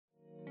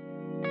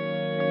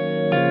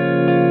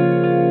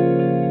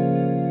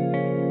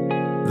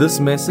This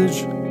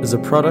message is a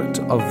product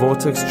of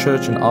Vortex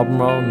Church in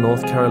Albemarle,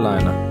 North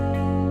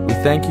Carolina. We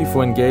thank you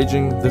for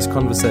engaging this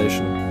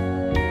conversation.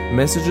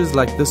 Messages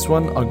like this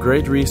one are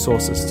great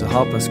resources to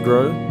help us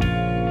grow,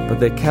 but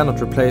they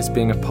cannot replace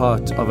being a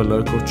part of a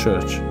local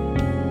church.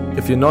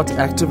 If you're not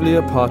actively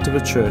a part of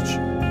a church,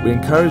 we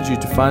encourage you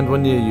to find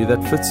one near you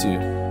that fits you.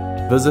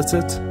 Visit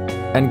it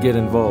and get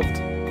involved.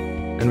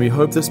 And we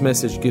hope this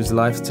message gives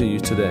life to you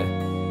today.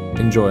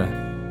 Enjoy.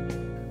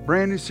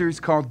 Brand new series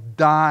called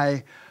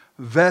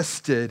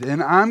Divested.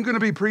 And I'm going to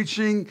be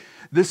preaching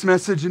this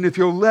message, and if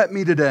you'll let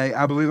me today,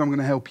 I believe I'm going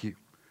to help you.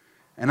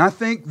 And I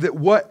think that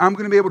what I'm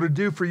going to be able to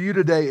do for you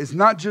today is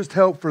not just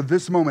help for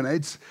this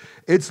moment.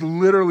 It's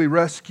literally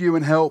rescue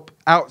and help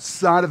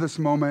outside of this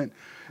moment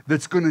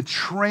that's going to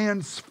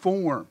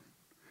transform.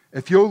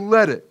 If you'll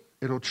let it,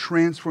 it'll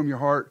transform your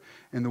heart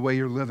and the way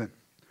you're living.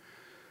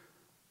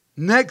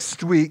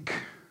 Next week,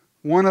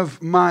 one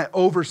of my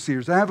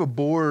overseers, I have a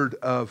board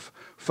of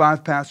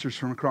 5 pastors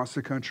from across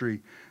the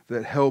country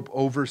that help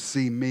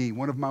oversee me.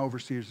 One of my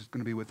overseers is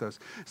going to be with us.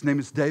 His name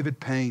is David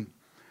Payne.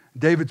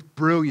 David's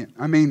brilliant.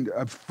 I mean,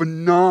 a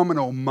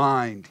phenomenal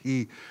mind.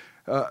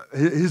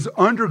 His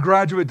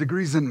undergraduate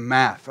degree's in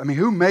math. I mean,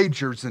 who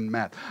majors in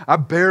math? I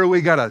barely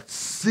got a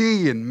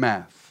C in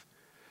math.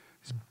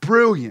 He's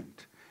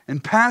brilliant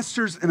and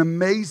pastors an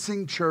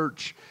amazing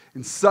church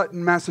in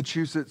Sutton,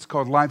 Massachusetts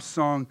called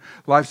Lifesong.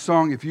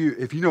 Lifesong, if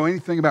you know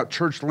anything about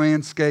church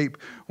landscape,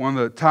 one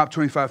of the top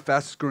 25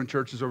 fastest growing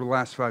churches over the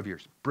last 5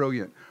 years.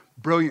 Brilliant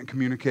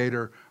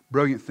communicator,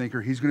 brilliant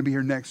thinker. He's going to be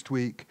here next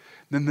week.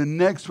 Then the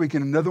next week,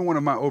 and another one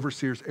of my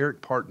overseers,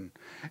 Eric Parton.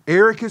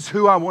 Eric is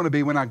who I want to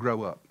be when I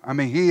grow up. I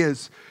mean,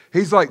 he's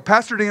like,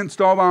 Pastor Dan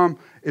Stahlbaum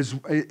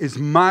is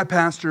my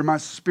pastor, my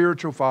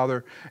spiritual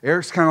father.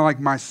 Eric's kind of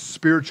like my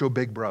spiritual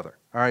big brother.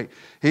 All right,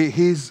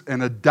 he's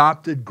an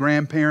adopted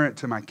grandparent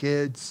to my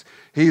kids.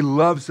 He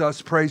loves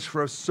us, prays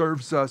for us,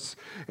 serves us,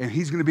 and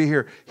he's going to be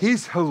here.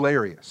 He's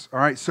hilarious. All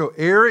right, so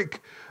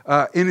Eric,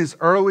 in his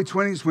early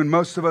 20s, when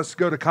most of us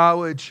go to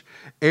college,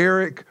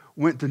 Eric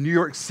went to New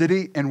York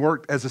City and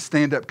worked as a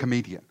stand-up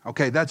comedian.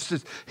 Okay,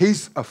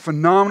 he's a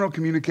phenomenal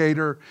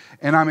communicator,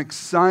 and I'm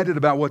excited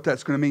about what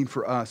that's going to mean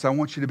for us. I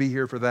want you to be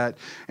here for that.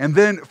 And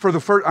then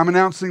I'm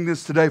announcing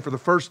this today for the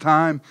first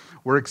time.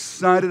 We're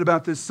excited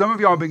about this. Some of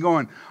y'all have been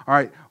going, all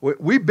right,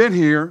 we've been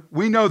here.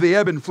 We know the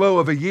ebb and flow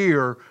of a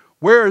year.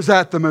 Where is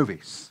At the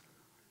Movies?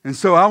 And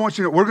so I want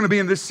you to know, we're going to be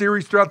in this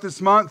series throughout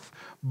this month,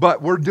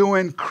 but we're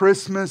doing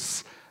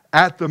Christmas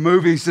at the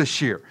Movies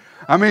this year.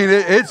 I mean,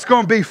 it's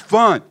going to be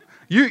fun.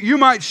 You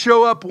might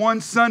show up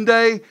one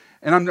Sunday,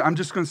 and I'm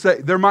just going to say,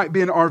 there might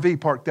be an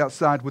RV parked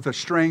outside with a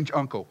strange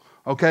uncle,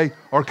 okay,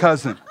 or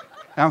cousin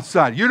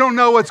outside. You don't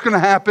know what's going to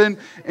happen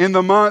in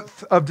the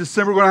month of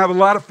December. We're going to have a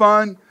lot of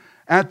fun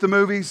at the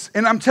movies.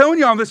 And I'm telling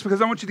you all this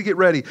because I want you to get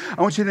ready.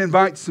 I want you to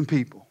invite some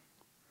people.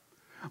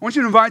 I want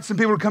you to invite some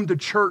people to come to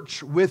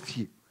church with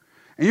you.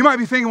 And you might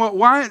be thinking, well,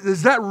 why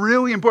is that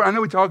really important? I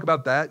know we talk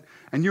about that,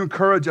 and you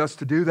encourage us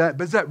to do that,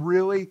 but is that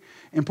really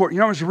important? You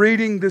know, I was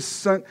reading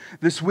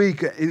this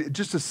week,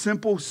 just a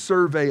simple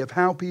survey of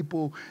how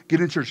people get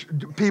in church.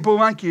 People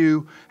like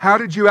you, how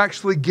did you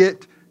actually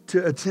get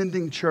to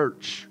attending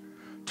church?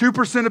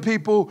 2% of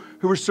people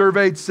who were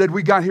surveyed said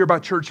we got here by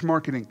church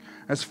marketing.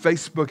 That's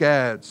Facebook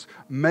ads,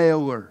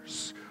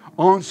 mailers,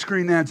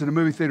 on-screen ads in a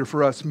movie theater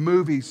for us,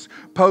 movies,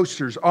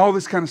 posters, all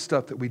this kind of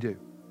stuff that we do.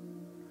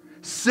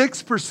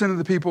 6% of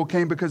the people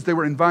came because they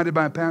were invited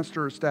by a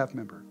pastor or a staff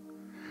member.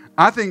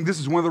 I think this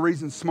is one of the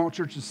reasons small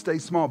churches stay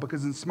small,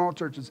 because in small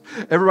churches,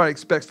 everybody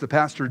expects the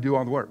pastor to do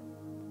all the work.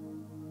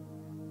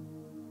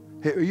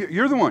 Hey,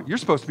 you're the one. You're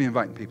supposed to be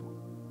inviting people.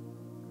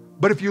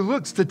 But if you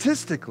look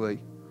statistically,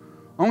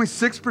 only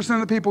 6% of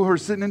the people who are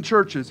sitting in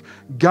churches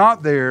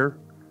got there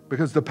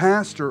because the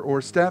pastor or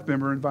a staff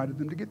member invited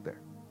them to get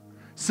there.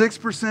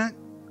 6%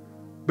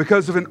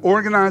 because of an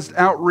organized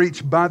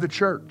outreach by the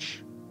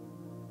church.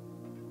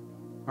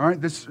 All right,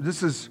 this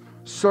is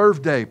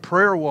Serve Day,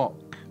 prayer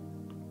walk.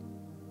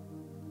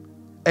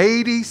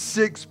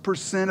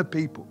 86% of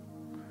people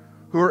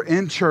who are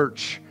in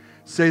church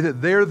say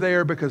that they're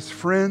there because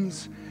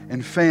friends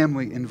and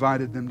family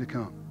invited them to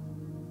come.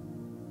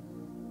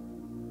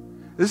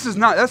 That's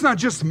not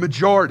just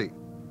majority.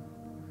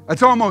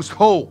 That's almost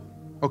whole,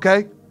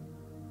 okay?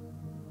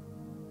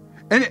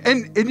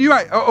 And you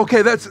might,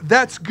 okay,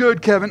 that's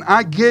good, Kevin.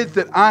 I get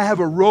that I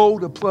have a role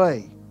to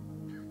play.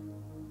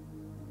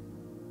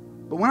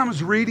 But when I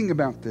was reading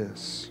about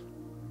this,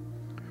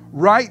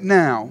 right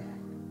now,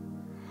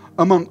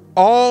 among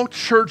all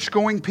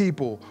church-going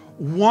people,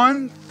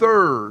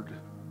 1/3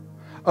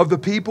 of the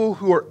people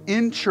who are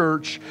in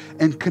church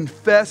and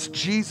confess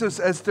Jesus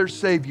as their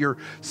Savior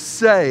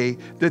say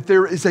that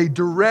there is a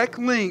direct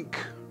link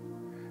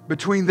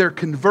between their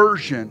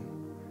conversion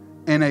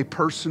and a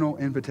personal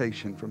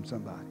invitation from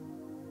somebody.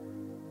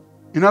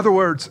 In other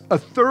words,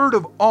 1/3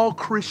 of all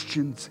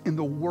Christians in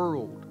the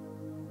world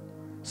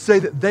say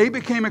that they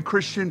became a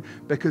Christian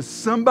because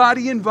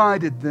somebody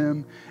invited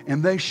them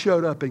and they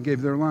showed up and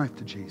gave their life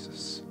to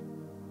Jesus.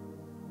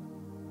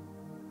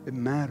 It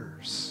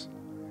matters.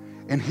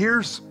 And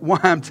here's why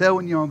I'm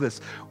telling you all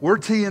this. We're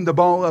teeing the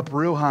ball up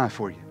real high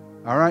for you,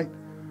 all right?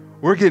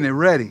 We're getting it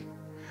ready.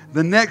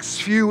 The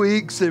next few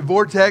weeks at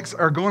Vortex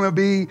are going to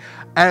be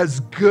as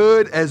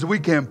good as we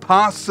can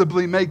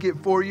possibly make it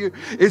for you.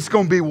 It's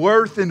going to be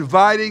worth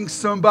inviting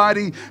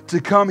somebody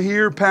to come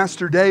here,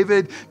 Pastor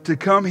David, to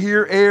come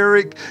here,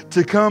 Eric,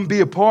 to come be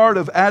a part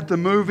of At the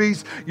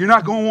Movies. You're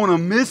not going to want to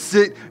miss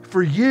it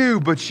for you,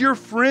 but your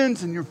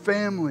friends and your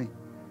family,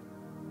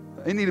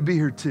 they need to be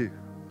here too.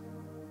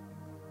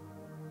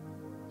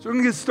 So we're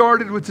going to get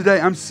started with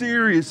today. I'm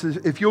serious.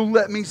 If you'll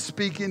let me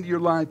speak into your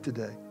life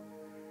today,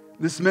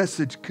 this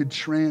message could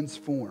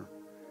transform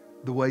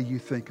the way you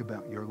think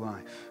about your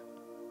life.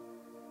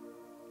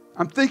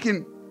 I'm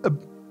thinking,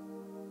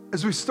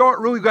 as we start,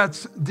 really we've got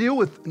to deal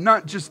with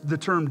not just the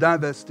term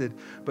divested,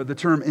 but the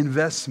term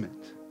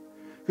investment.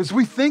 Because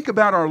we think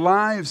about our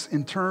lives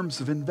in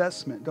terms of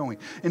investment, don't we?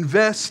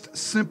 Invest,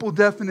 simple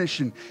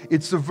definition,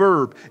 it's a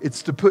verb.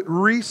 It's to put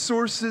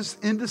resources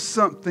into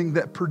something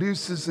that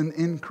produces an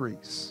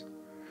increase.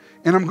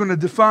 And I'm going to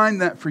define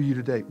that for you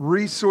today.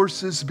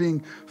 Resources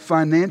being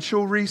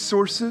financial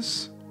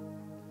resources,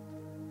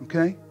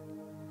 okay?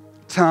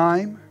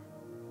 Time,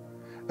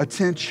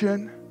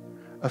 attention,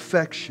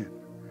 affection.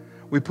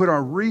 We put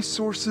our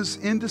resources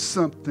into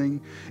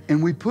something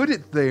and we put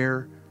it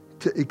there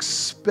to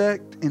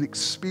expect and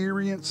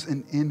experience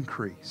an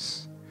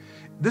increase.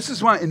 This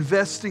is why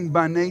investing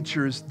by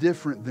nature is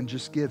different than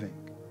just giving.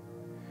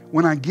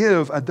 When I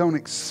give, I don't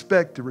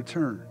expect a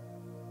return.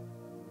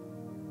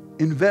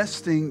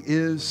 Investing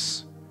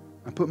is,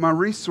 I put my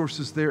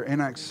resources there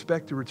and I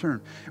expect a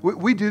return.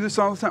 We do this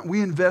all the time.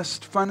 We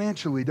invest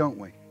financially, don't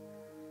we?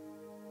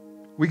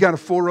 We got a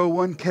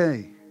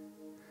 401k.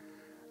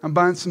 I'm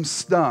buying some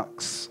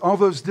stocks. All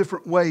those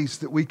different ways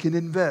that we can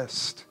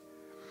invest.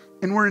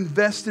 And we're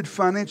invested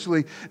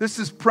financially. This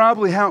is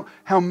probably how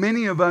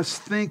many of us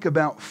think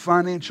about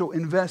financial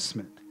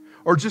investment,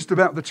 or just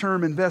about the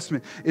term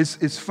investment. It's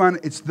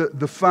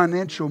the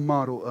financial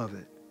model of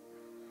it.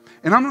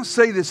 And I'm going to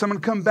say this, I'm going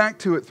to come back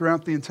to it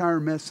throughout the entire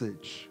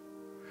message.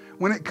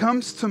 When it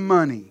comes to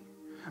money,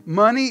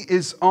 money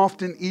is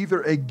often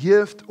either a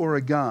gift or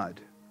a god.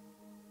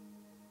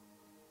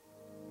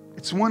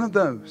 It's one of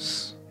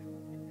those.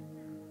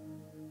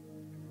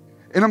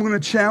 And I'm going to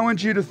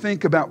challenge you to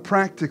think about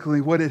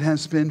practically what it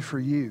has been for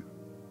you.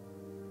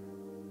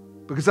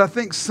 Because I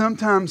think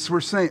sometimes we're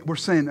saying,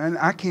 and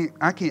I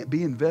can't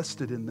be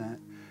invested in that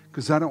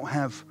because I don't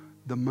have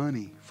the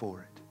money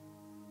for it.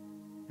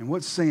 And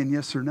what's saying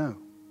yes or no?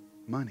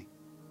 Money.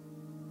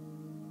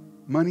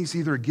 Money's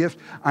either a gift.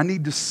 I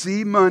need to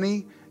see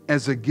money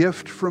as a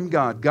gift from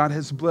God. God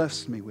has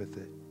blessed me with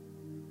it.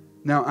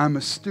 Now I'm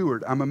a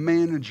steward. I'm a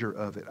manager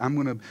of it. I'm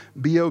going to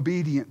be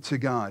obedient to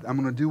God. I'm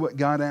going to do what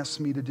God asks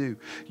me to do.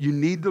 You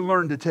need to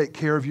learn to take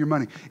care of your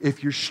money.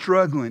 If you're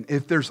struggling,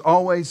 if there's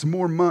always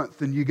more month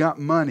than you got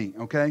money,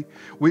 okay?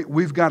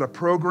 We've got a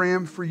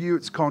program for you.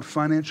 It's called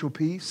Financial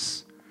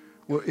Peace.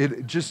 Well,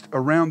 just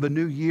around the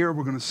new year,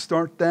 we're going to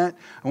start that.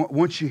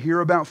 Once you hear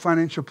about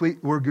Financial Peace,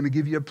 we're going to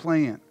give you a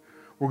plan.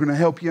 We're going to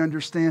help you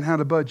understand how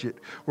to budget.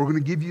 We're going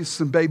to give you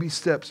some baby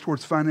steps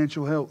towards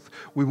financial health.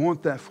 We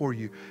want that for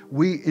you.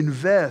 We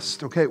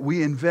invest, okay?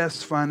 We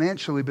invest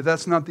financially, but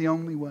that's not the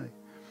only way.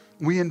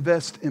 We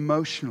invest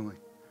emotionally.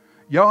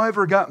 Y'all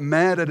ever got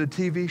mad at a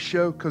TV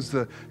show because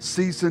the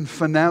season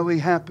finale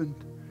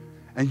happened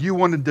and you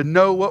wanted to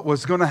know what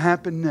was going to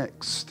happen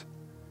next?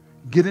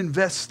 Get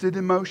invested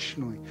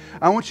emotionally.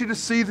 I want you to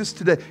see this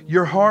today.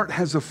 Your heart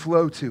has a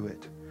flow to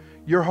it.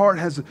 Your heart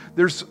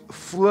there's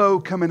flow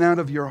coming out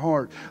of your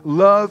heart.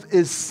 Love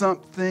is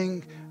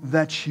something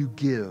that you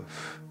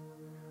give.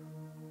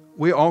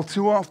 We all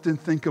too often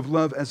think of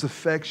love as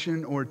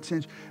affection or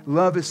attention.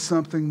 Love is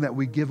something that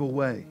we give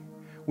away,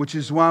 which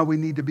is why we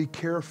need to be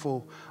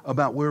careful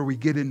about where we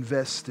get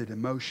invested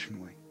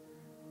emotionally.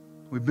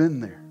 We've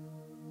been there.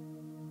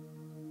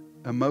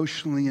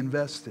 Emotionally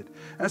invested.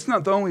 That's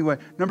not the only way.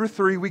 Number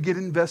 3, we get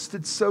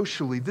invested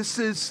socially.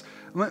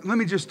 Let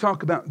me just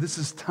talk about, this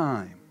is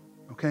time.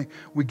 Okay,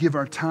 we give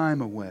our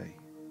time away.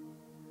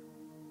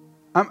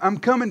 I'm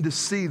coming to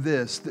see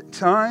this, that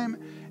time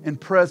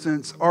and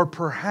presence are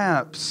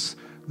perhaps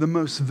the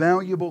most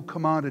valuable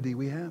commodity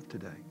we have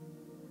today.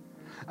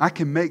 I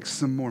can make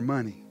some more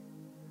money,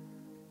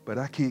 but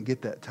I can't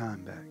get that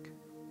time back.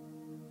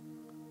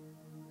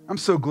 I'm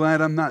so glad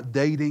I'm not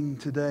dating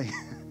today.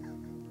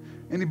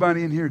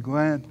 Anybody in here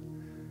glad?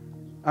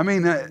 I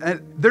mean,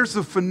 there's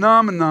a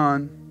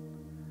phenomenon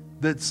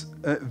that's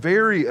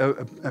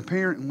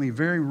apparently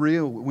very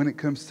real when it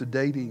comes to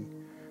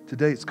dating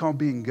today. It's called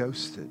being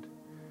ghosted.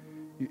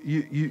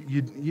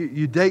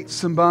 You date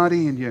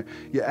somebody and you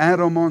add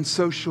them on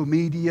social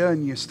media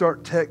and you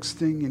start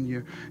texting and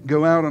you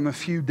go out on a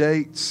few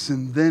dates,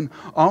 and then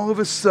all of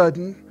a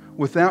sudden,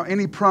 without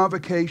any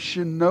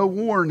provocation, no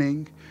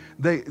warning,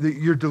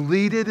 you're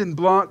deleted and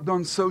blocked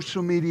on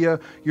social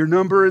media. Your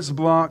number is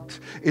blocked.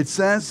 It's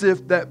as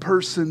if that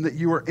person that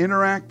you were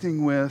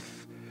interacting with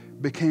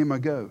became a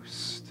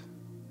ghost.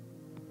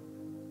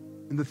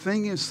 And the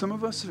thing is, some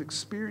of us have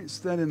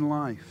experienced that in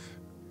life.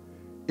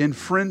 in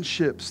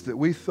friendships that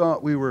we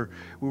thought we were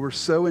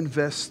so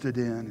invested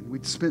in, and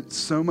we'd spent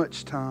so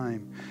much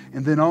time.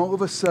 And then all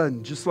of a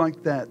sudden, just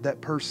like that, that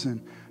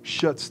person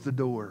shuts the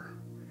door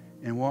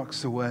and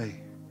walks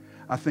away.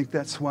 I think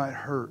that's why it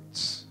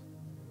hurts,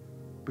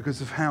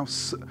 because of how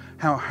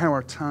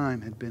our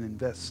time had been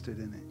invested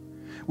in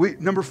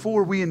it. Number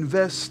 4, we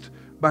invest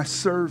by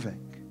serving.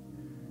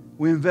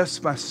 We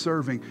invest by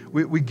serving.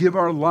 We give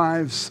our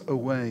lives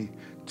away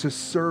to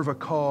serve a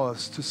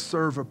cause, to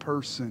serve a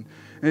person,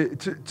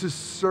 to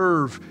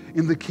serve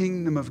in the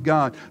kingdom of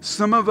God.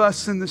 Some of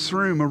us in this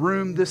room, a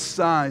room this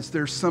size,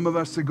 there's some of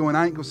us that are going,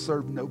 I ain't going to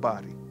serve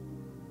nobody.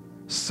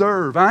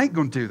 Serve. I ain't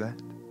going to do that.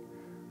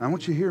 I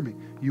want you to hear me.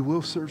 You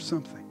will serve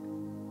something.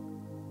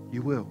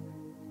 You will.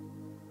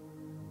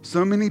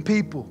 So many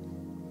people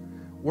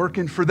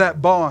working for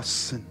that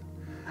boss, and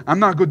I'm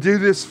not going to do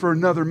this for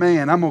another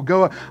man. I'm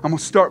going to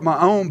start my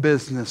own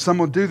business. I'm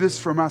going to do this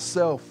for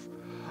myself.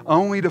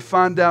 Only to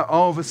find out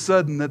all of a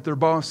sudden that their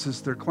boss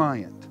is their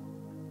client.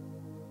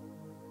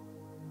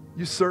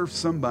 You serve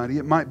somebody.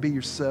 It might be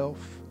yourself.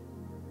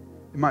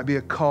 It might be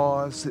a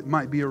cause. It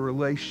might be a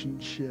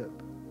relationship.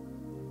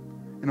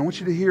 And I want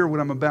you to hear what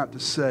I'm about to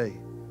say.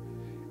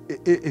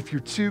 If you're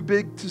too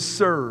big to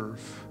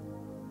serve,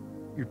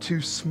 you're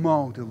too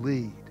small to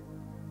lead.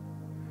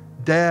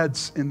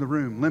 Dads in the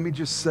room, let me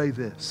just say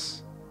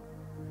this.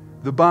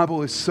 The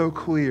Bible is so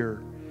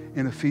clear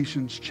in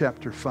Ephesians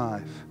chapter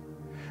 5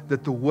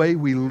 that the way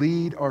we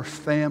lead our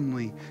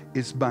family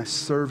is by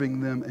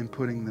serving them and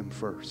putting them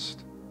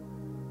first.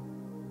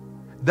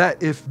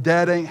 That if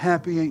dad ain't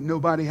happy, ain't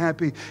nobody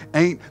happy,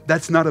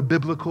 that's not a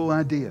biblical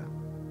idea.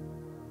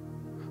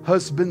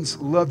 Husbands,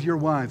 love your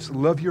wives.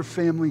 Love your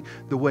family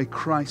the way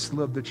Christ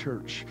loved the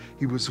church.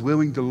 He was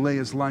willing to lay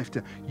His life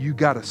down. You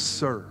got to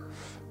serve.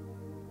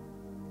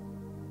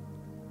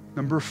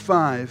 Number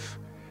 5,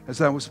 as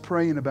I was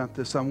praying about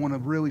this, I want to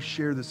really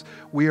share this.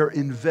 We are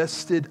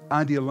invested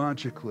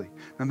ideologically.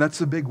 And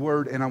that's a big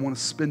word, and I want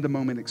to spend a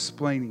moment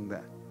explaining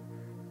that.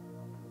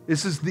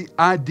 This is the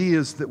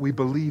ideas that we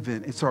believe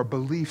in. It's our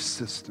belief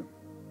system.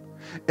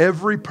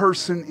 Every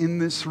person in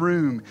this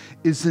room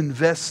is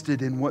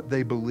invested in what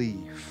they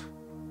believe.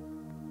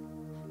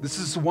 This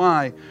is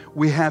why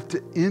we have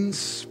to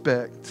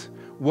inspect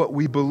what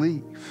we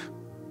believe.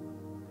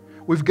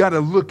 We've got to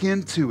look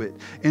into it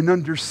and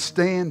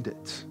understand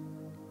it.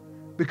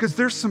 Because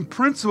there's some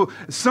principle.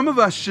 Some of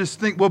us just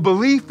think, well,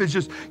 belief is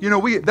just,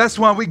 that's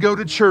why we go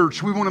to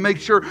church. We want to make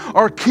sure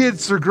our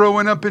kids are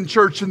growing up in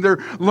church and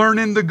they're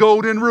learning the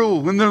golden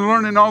rule and they're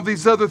learning all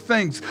these other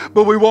things.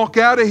 But we walk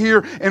out of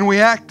here and we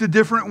act a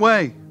different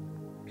way.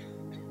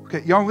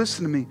 Okay, y'all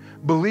listen to me.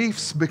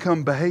 Beliefs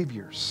become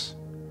behaviors.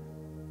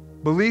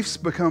 Beliefs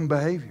become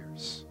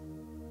behaviors.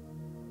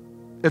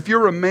 If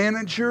you're a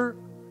manager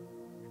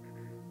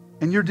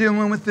and you're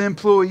dealing with the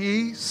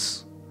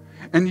employees,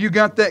 and you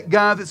got that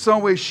guy that's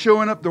always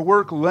showing up to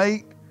work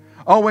late,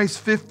 always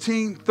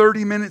 15,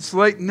 30 minutes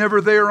late,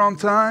 never there on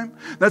time.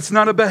 That's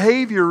not a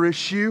behavior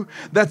issue.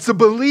 That's a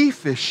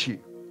belief issue.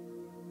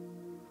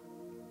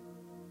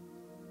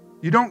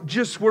 You don't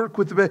just work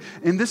with the...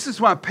 And this is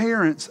why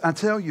parents, I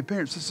tell you,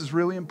 parents, this is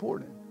really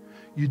important.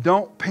 You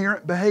don't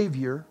parent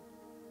behavior.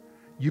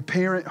 You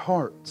parent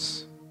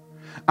hearts.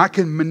 I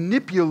can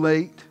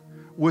manipulate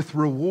with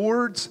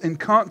rewards and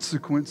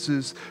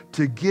consequences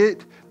to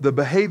get the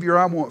behavior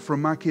I want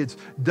from my kids.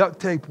 Duct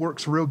tape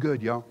works real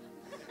good, y'all.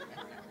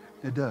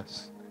 It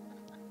does.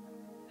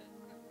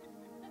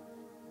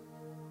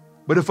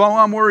 But if all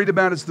I'm worried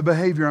about is the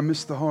behavior, I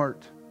miss the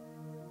heart.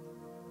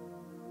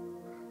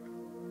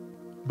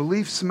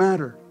 Beliefs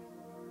matter.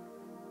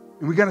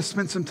 And we got to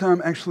spend some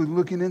time actually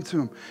looking into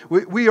them.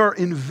 We are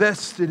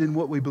invested in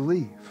what we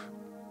believe.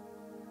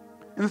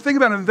 And the thing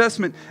about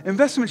investment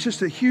is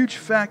just a huge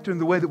factor in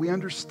the way that we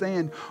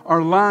understand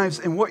our lives.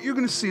 And what you're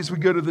going to see as we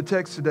go to the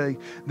text today,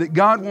 that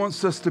God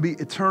wants us to be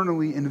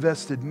eternally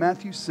invested.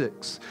 Matthew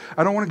 6.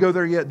 I don't want to go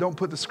there yet. Don't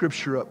put the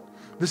scripture up.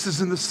 This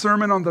is in the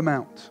Sermon on the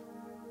Mount.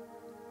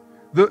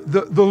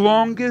 The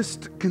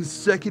longest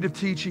consecutive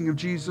teaching of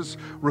Jesus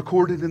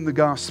recorded in the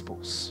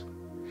Gospels.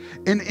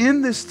 And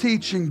in this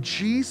teaching,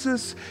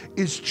 Jesus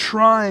is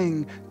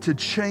trying to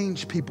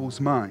change people's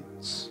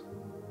minds.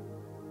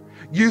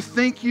 You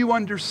think you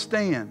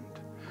understand,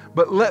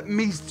 but I'm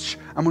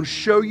going to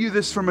show you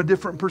this from a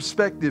different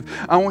perspective.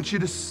 I want you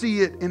to see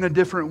it in a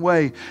different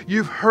way.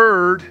 You've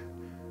heard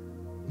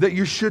that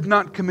you should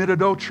not commit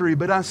adultery,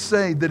 but I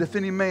say that if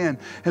any man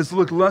has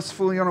looked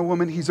lustfully on a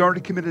woman, he's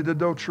already committed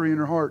adultery in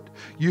her heart.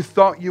 You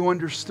thought you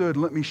understood.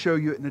 Let me show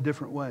you it in a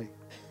different way.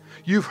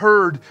 You've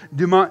heard,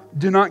 do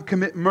not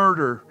commit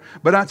murder.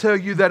 But I tell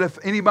you that if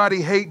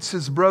anybody hates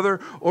his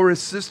brother or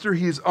his sister,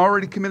 he has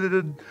already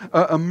committed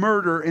a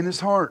murder in his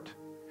heart.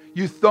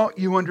 You thought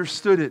you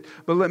understood it,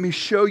 but let me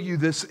show you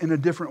this in a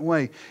different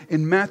way.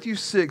 In Matthew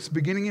 6,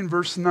 beginning in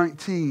verse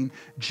 19,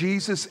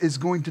 Jesus is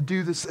going to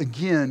do this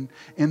again,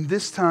 and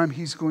this time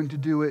He's going to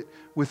do it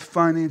with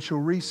financial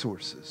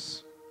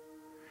resources.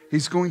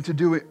 He's going to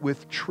do it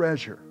with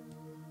treasure.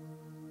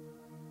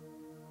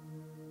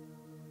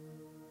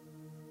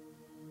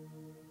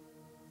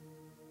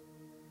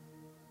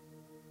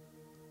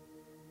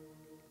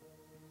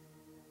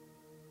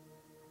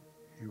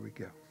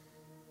 go.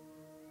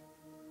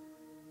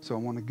 So I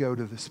want to go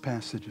to this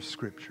passage of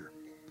Scripture.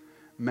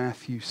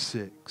 Matthew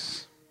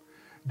 6.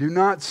 Do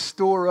not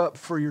store up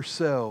for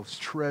yourselves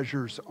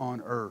treasures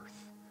on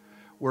earth,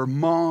 where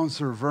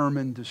moths or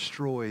vermin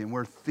destroy and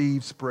where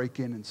thieves break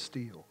in and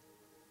steal.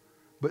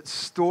 But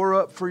store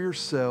up for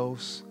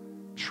yourselves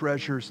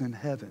treasures in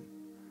heaven,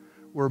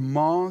 where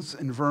moths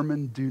and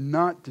vermin do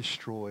not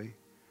destroy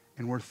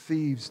and where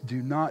thieves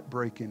do not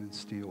break in and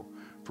steal.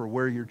 For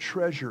where your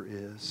treasure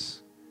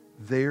is,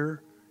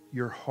 there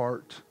your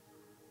heart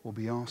will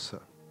be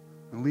also.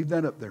 Now leave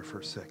that up there for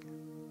a second.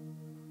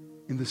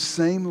 In the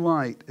same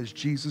light as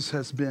Jesus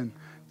has been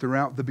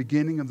throughout the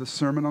beginning of the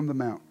Sermon on the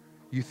Mount,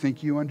 you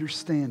think you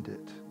understand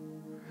it.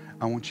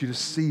 I want you to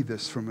see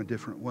this from a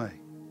different way.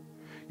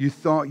 You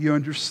thought you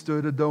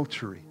understood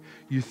adultery.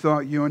 You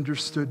thought you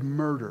understood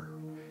murder.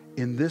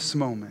 In this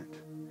moment,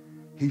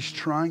 He's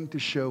trying to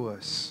show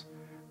us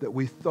that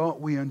we thought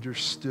we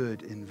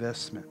understood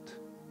investment.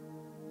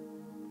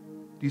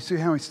 Do you see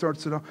how He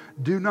starts it off?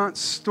 Do not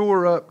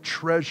store up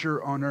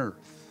treasure on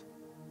earth.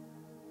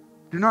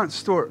 Do not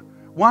store.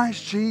 Why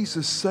is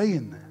Jesus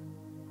saying that?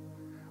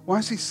 Why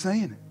is He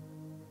saying it?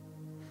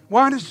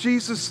 Why does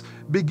Jesus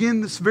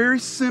begin this very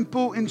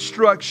simple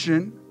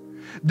instruction?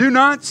 Do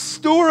not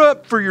store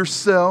up for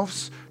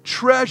yourselves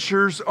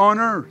treasures on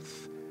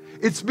earth.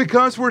 It's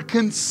because we're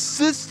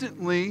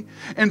consistently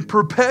and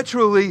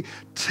perpetually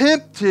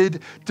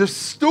tempted to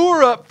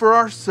store up for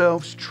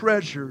ourselves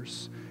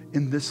treasures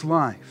in this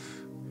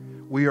life.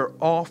 We are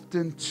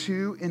often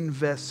too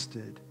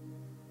invested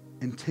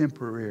in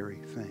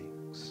temporary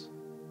things.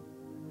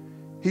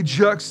 He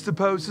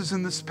juxtaposes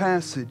in this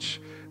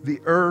passage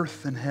the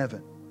earth and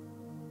heaven.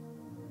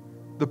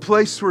 The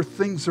place where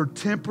things are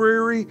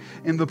temporary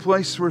and the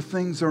place where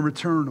things are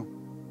eternal.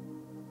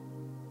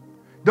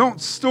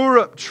 Don't store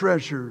up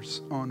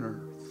treasures on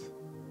earth.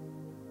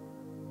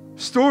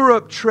 Store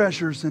up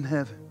treasures in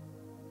heaven.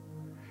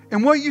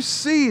 And what you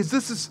see is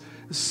this is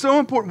so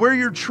important. Where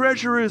your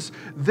treasure is,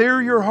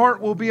 there your heart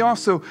will be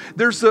also.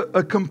 There's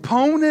a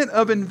component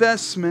of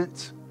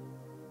investment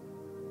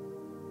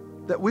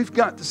that we've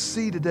got to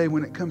see today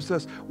when it comes to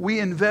us. We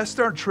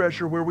invest our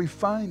treasure where we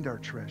find our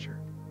treasure.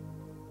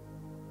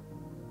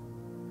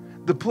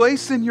 The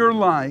place in your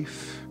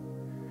life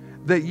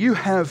that you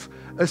have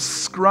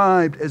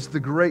ascribed as the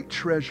great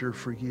treasure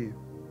for you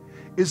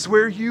is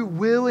where you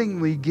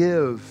willingly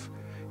give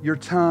your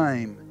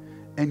time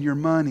and your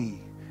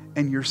money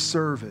and your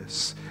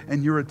service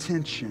and your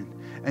attention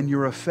and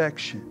your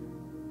affection.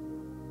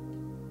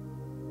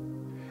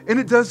 And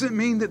it doesn't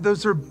mean that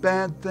those are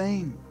bad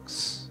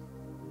things.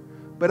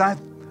 But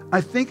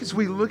I think as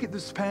we look at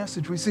this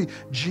passage, we see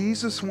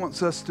Jesus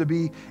wants us to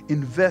be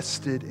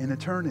invested in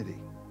eternity.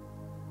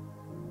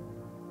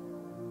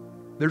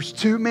 There's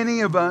too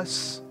many of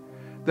us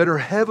that are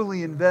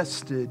heavily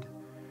invested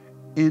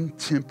in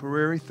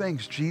temporary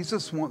things.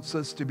 Jesus wants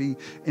us to be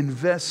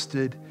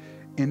invested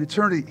in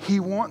eternity. He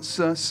wants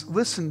us,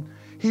 listen,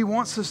 He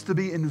wants us to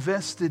be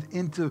invested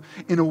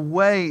in a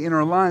way in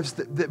our lives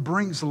that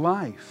brings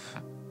life.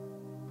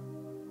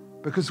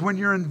 Because when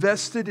you're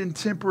invested in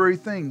temporary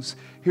things,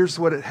 here's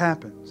what it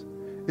happens.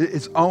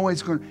 It's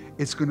always going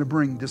to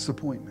bring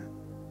disappointment.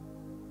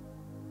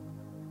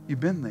 You've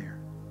been there.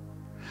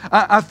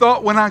 I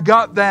thought when I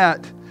got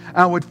that,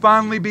 I would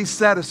finally be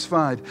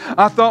satisfied.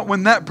 I thought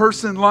when that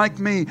person liked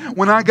me,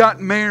 when I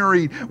got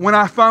married, when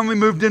I finally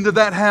moved into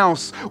that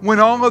house, when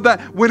all of that,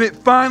 when it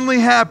finally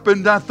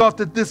happened, I thought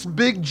that this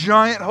big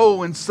giant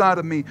hole inside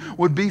of me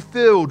would be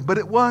filled, but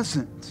it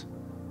wasn't.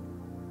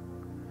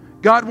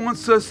 God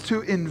wants us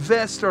to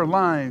invest our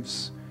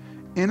lives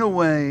in a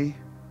way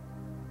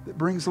that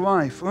brings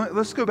life.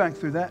 Let's go back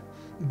through that.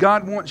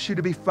 God wants you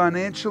to be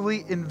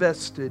financially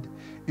invested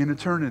in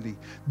eternity.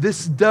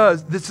 This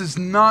is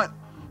not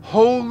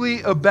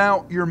wholly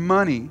about your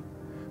money,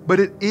 but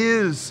it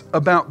is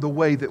about the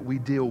way that we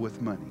deal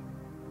with money.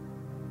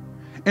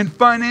 And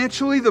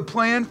financially, the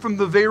plan from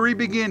the very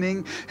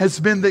beginning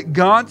has been that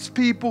God's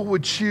people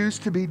would choose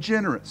to be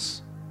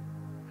generous.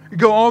 You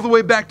go all the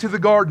way back to the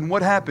garden.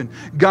 What happened?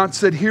 God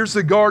said, here's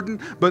the garden,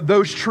 but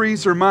those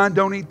trees are mine.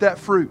 Don't eat that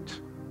fruit.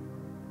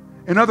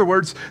 In other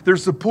words,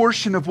 there's a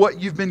portion of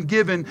what you've been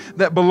given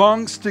that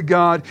belongs to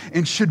God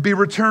and should be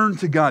returned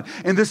to God.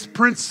 And this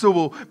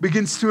principle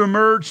begins to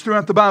emerge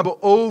throughout the Bible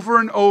over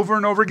and over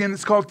and over again.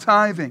 It's called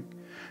tithing.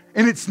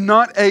 And it's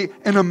not an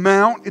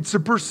amount, it's a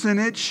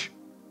percentage.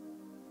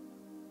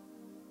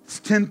 It's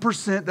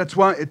 10%. That's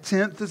why a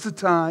tenth is a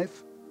tithe.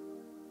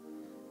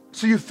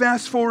 So you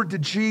fast forward to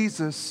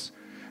Jesus.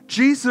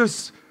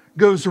 Jesus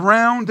goes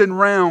round and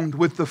round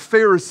with the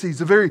Pharisees,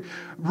 a very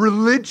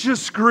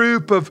religious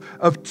group of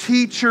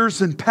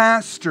teachers and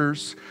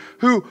pastors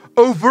who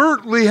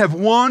overtly have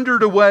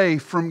wandered away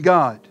from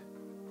God.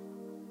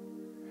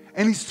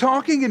 And He's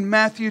talking in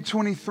Matthew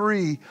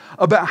 23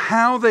 about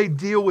how they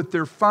deal with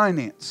their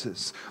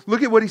finances.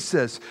 Look at what He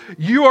says.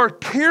 You are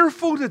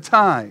careful to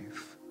tithe,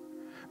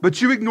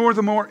 but you ignore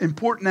the more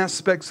important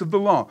aspects of the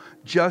law: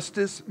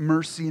 justice,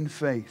 mercy, and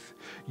faith.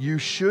 You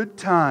should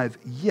tithe,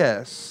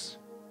 yes,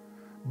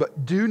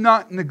 but do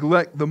not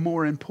neglect the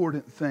more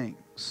important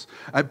things.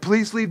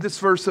 Please leave this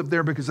verse up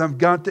there because I've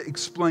got to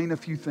explain a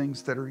few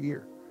things that are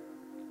here.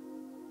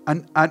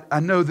 I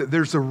know that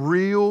there's a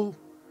real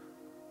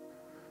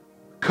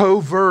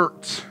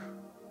covert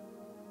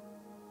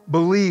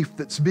belief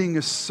that's being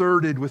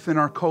asserted within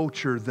our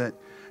culture that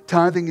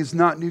tithing is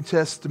not New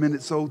Testament,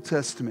 it's Old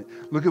Testament.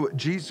 Look at what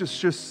Jesus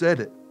just said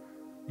it.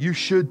 You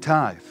should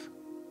tithe.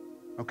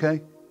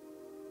 Okay?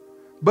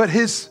 But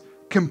his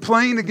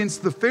complaint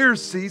against the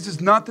Pharisees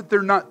is not that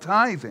they're not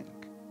tithing.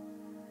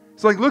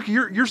 It's like, look,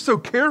 you're so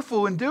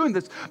careful in doing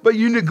this, but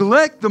you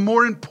neglect the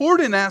more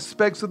important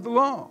aspects of the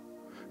law.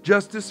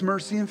 Justice,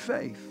 mercy, and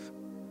faith.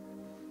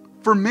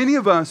 For many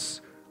of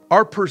us,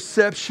 our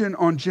perception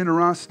on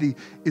generosity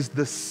is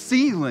the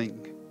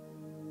ceiling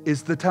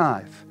is the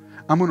tithe.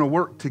 I'm going to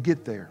work to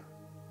get there.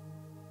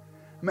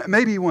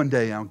 Maybe one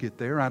day I'll get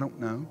there. I don't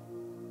know.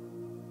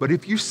 But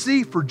if you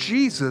see, for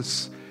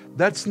Jesus,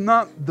 that's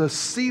not the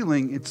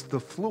ceiling, it's the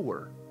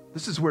floor.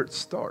 This is where it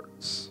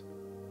starts.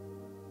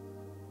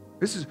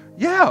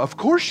 Of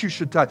course you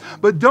should tithe.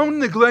 But don't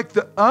neglect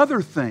the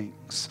other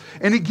things.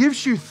 And He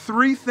gives you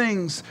 3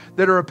 things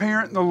that are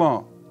apparent in the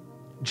law.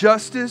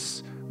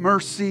 Justice,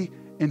 mercy,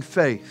 and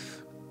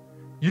faith.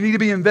 You need to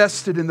be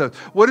invested in those.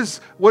 What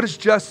does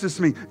justice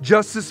mean?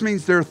 Justice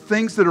means there are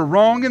things that are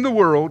wrong in the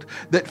world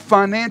that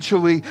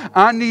financially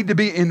I need to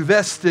be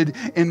invested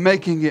in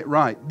making it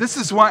right. This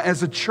is why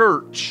as a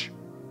church,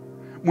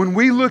 when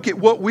we look at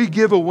what we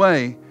give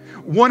away,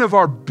 one of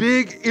our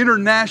big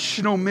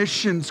international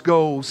missions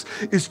goals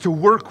is to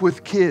work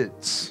with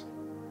kids,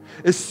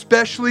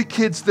 especially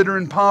kids that are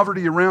in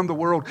poverty around the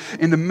world,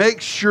 and to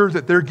make sure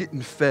that they're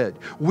getting fed.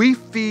 We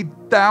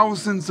feed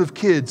thousands of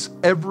kids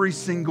every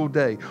single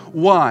day.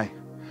 Why?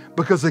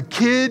 Because a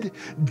kid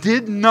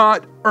did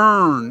not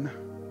earn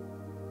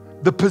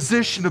the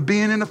position of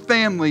being in a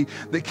family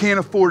that can't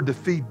afford to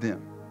feed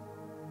them.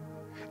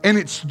 And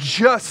it's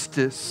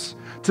justice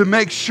to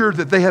make sure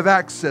that they have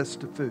access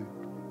to food.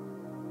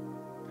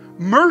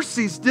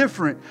 Mercy's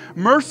different.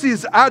 Mercy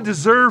is I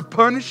deserve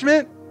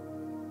punishment,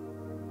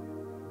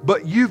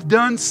 but you've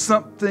done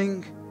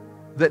something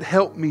that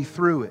helped me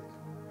through it.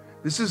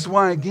 This is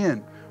why,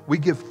 again, we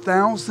give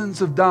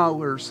thousands of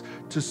dollars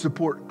to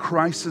support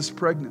crisis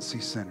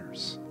pregnancy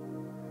centers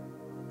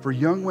for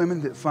young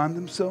women that find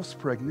themselves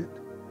pregnant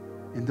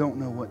and don't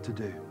know what to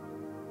do.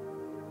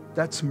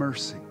 That's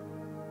mercy.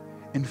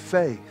 And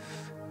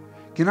faith.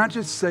 Can I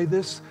just say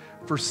this?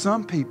 For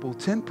some people,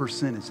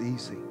 10% is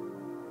easy.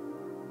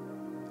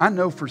 I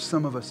know for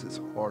some of us it's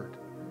hard.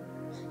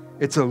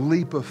 It's a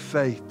leap of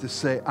faith to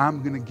say,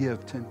 I'm going to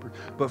give 10%.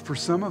 But for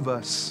some of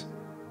us,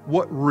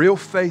 what real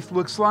faith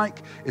looks like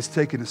is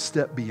taking a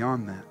step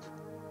beyond that.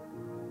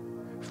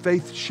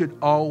 Faith should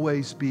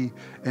always be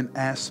an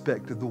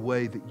aspect of the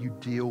way that you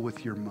deal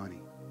with your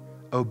money.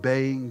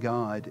 Obeying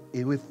God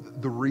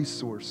with the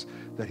resource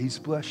that He's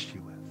blessed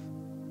you with.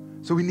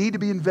 So we need to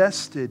be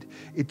invested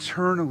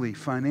eternally,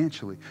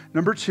 financially.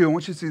 Number 2, I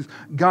want you to see this.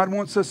 God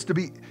wants us to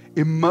be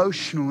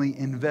emotionally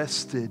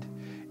invested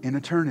in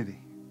eternity.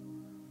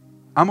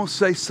 I'm going to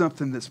say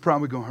something that's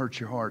probably going to hurt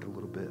your heart a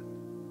little bit.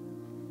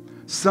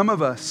 Some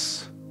of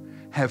us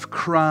have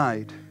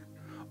cried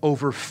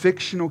over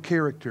fictional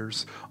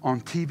characters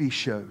on TV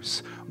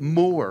shows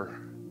more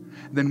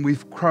than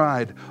we've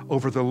cried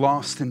over the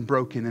lost and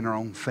broken in our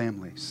own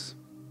families.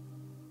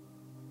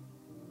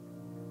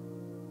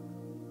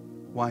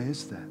 Why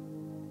is that?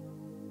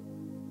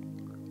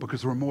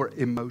 Because we're more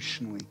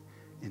emotionally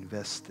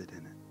invested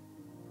in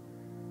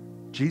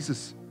it.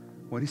 Jesus,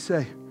 what did He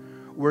say?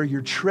 Where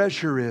your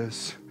treasure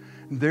is,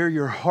 there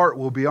your heart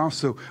will be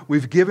also.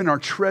 We've given our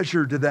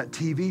treasure to that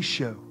TV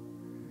show.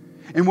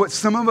 And what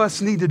some of us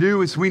need to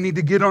do is we need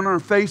to get on our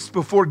face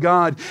before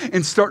God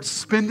and start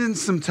spending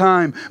some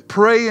time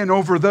praying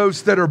over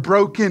those that are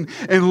broken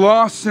and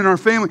lost in our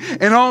family.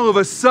 And all of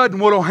a sudden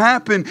what will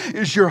happen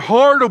is your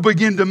heart will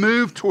begin to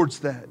move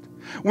towards that.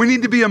 We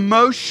need to be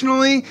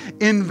emotionally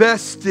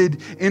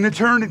invested in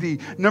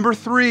eternity. Number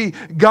 3,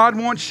 God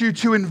wants you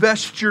to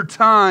invest your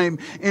time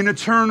in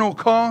eternal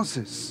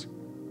causes.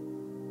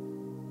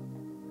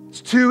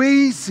 It's too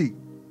easy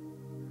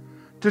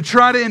to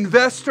try to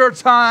invest our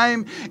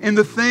time in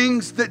the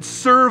things that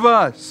serve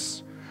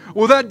us.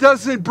 Well, that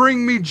doesn't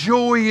bring me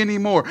joy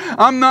anymore.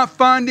 I'm not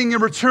finding a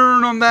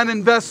return on that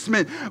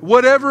investment.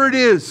 Whatever it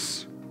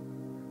is.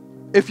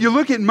 If you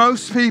look at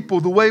most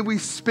people, the way we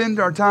spend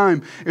our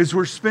time is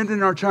we're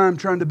spending our time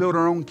trying to build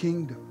our own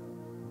kingdom.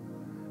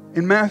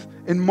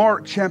 In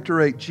Mark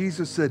chapter 8,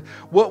 Jesus said,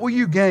 what will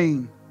you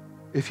gain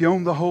if you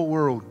own the whole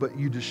world but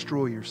you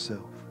destroy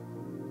yourself?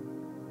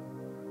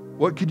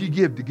 What could you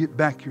give to get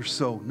back your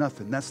soul?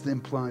 Nothing. That's the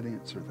implied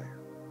answer there.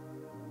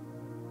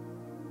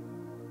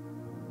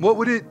 What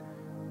would it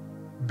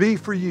be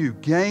for you?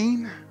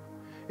 Gain?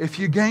 If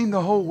you gained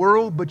the whole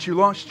world but you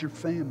lost your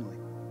family.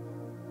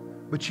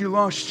 But you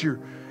lost your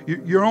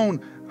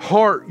own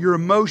heart, your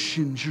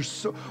emotions, your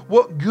soul.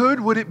 What good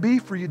would it be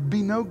for you? It'd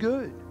be no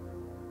good.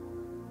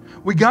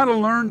 We got to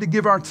learn to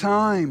give our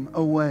time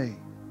away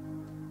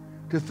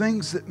to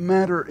things that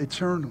matter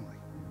eternally.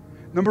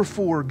 Number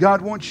 4,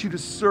 God wants you to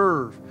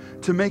serve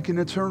to make an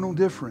eternal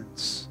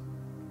difference.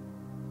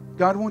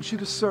 God wants you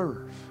to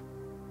serve.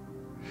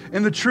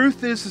 And the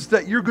truth is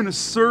that you're going to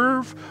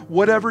serve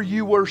whatever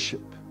you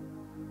worship.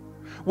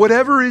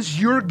 Whatever is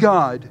your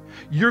God,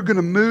 you're going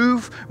to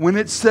move when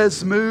it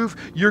says move.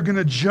 You're going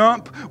to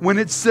jump when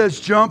it says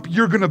jump.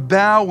 You're going to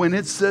bow when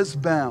it says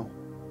bow.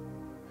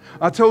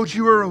 I told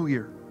you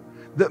earlier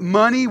that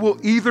money will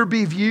either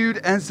be viewed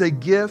as a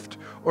gift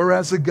or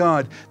as a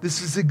God.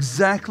 This is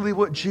exactly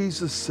what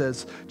Jesus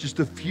says just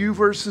a few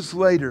verses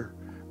later,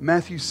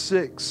 Matthew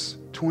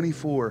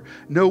 6:24.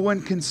 No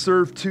one can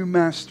serve two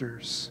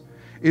masters.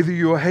 Either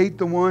you will hate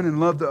the one and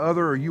love the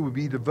other, or you will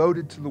be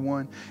devoted to the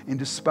one and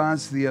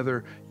despise the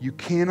other. You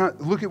cannot,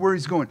 look at where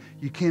he's going.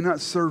 You cannot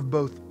serve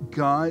both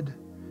God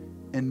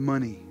and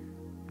money.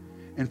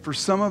 And for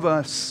some of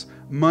us,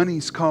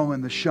 money's calling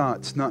the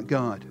shots, not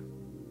God.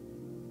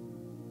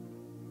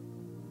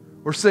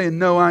 We're saying,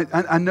 no,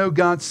 I know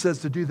God says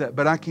to do that,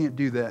 but I can't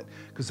do that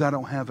because I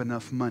don't have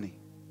enough money.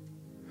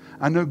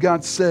 I know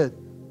God said.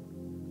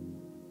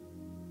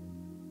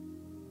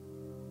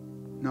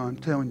 No, I'm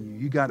telling you,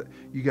 you got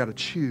to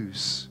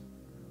choose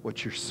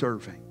what you're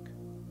serving.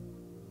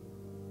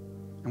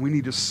 And we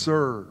need to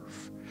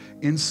serve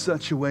in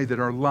such a way that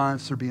our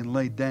lives are being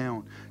laid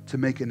down to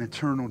make an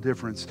eternal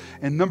difference.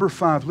 And number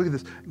 5, look at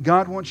this.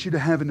 God wants you to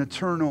have an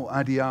eternal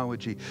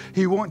ideology.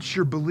 He wants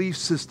your belief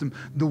system,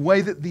 the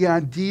way that the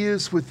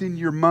ideas within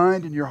your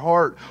mind and your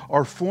heart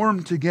are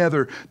formed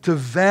together to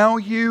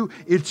value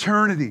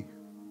eternity.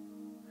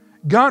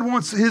 God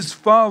wants His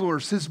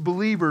followers, His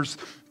believers,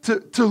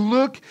 to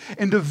look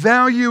and to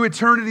value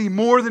eternity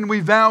more than we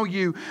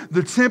value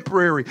the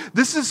temporary.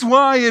 This is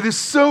why it is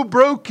so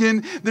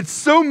broken that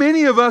so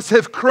many of us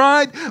have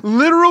cried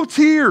literal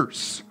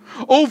tears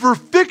over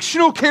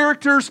fictional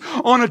characters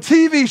on a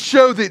TV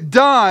show that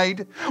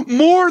died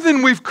more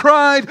than we've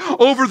cried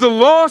over the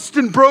lost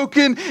and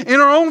broken in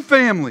our own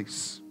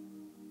families.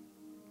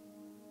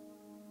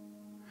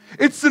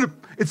 It's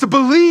a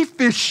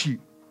belief issue.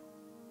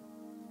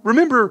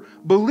 Remember,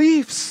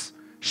 beliefs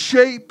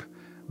shape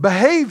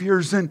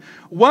behaviors, and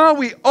while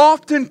we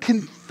often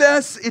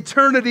confess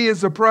eternity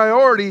as a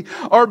priority,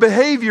 our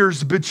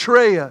behaviors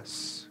betray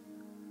us.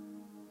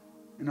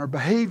 And our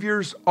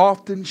behaviors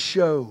often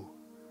show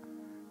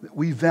that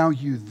we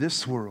value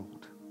this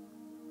world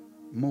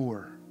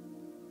more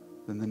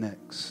than the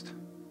next.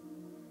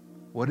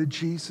 What did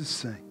Jesus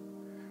say?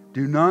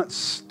 Do not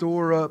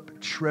store up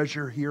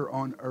treasure here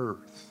on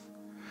earth.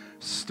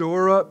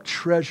 Store up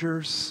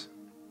treasures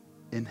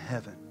in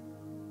heaven.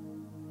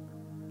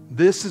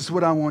 This is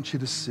what I want you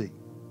to see.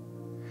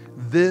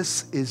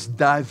 This is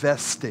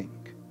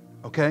divesting,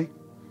 okay?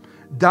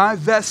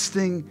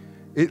 Divesting,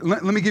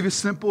 let me give you a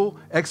simple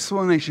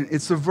explanation.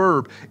 It's a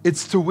verb.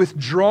 It's to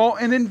withdraw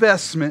an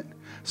investment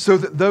so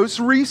that those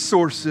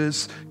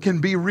resources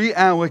can be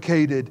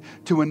reallocated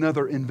to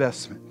another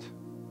investment.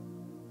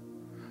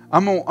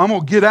 I'm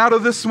gonna get out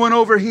of this one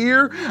over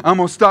here. I'm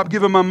going to stop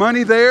giving my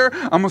money there.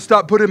 I'm going to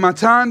stop putting my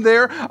time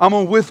there. I'm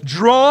going to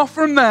withdraw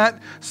from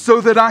that so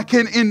that I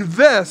can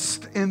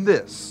invest in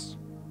this.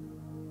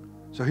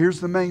 So here's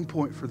the main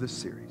point for this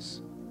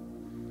series.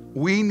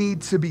 We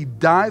need to be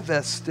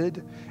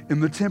divested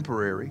in the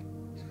temporary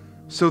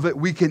so that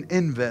we can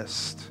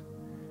invest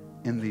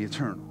in the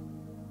eternal.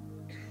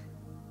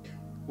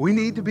 We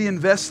need to be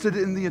invested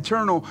in the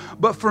eternal.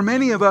 But for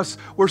many of us,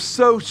 we're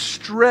so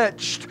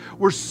stretched.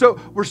 We're so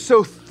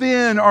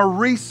thin. Our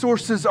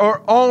resources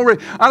are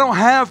already... I don't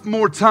have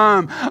more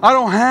time. I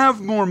don't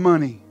have more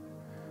money.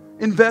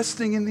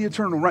 Investing in the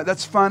eternal, right?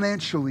 That's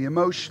financially,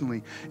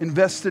 emotionally.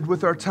 Invested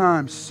with our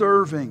time,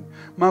 serving,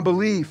 my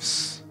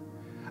beliefs.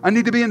 I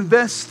need to be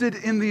invested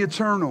in the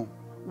eternal.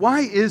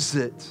 Why is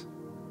it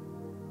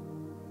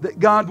that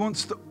God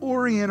wants to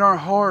orient our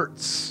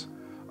hearts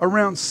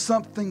around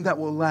something that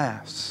will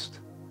last?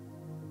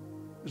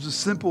 There's a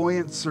simple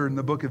answer in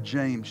the book of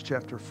James,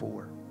 chapter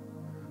 4.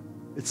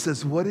 It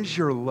says, what is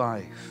your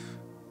life?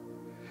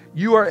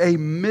 You are a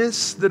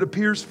mist that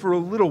appears for a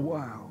little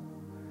while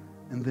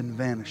and then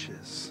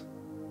vanishes.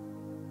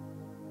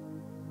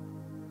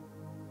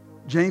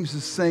 James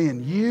is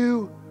saying,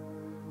 you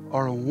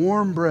are a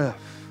warm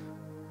breath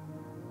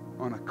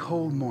on a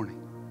cold morning.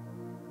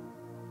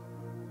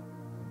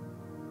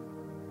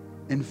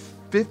 In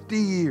 50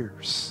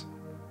 years,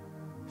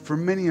 for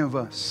many of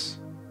us,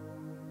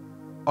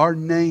 our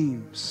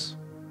names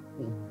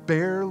will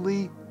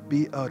barely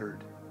be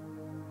uttered.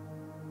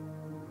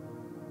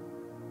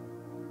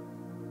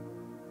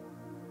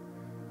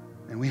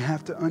 And we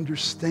have to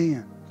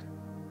understand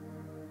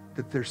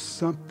that there's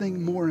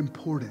something more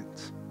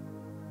important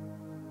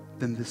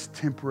than this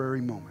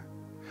temporary moment.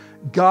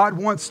 God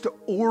wants to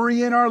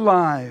orient our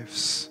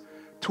lives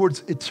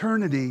towards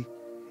eternity,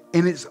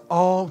 and it's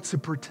all to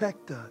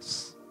protect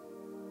us.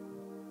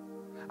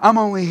 I'm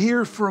only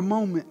here for a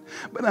moment,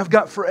 but I've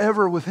got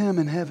forever with Him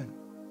in heaven.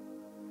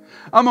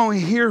 I'm only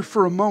here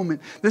for a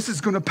moment. This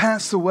is going to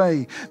pass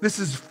away. This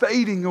is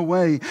fading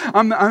away.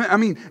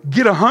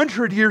 Get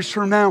 100 years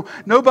from now,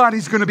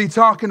 nobody's going to be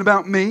talking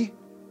about me.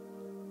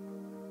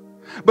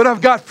 but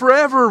I've got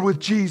forever with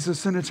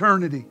Jesus in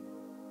eternity.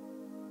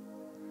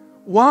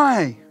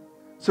 Why?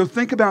 So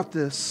think about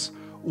this.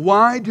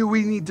 Why do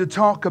we need to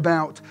talk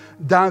about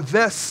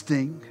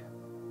divesting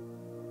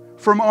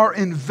from our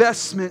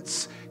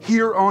investments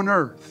here on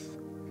earth?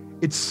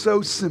 It's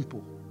so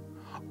simple.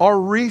 Our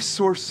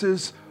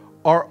resources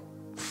are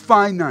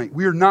finite.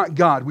 We are not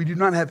God. We do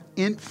not have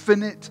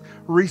infinite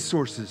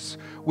resources.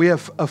 We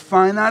have a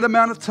finite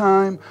amount of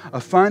time,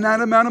 a finite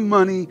amount of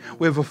money.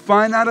 We have a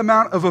finite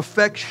amount of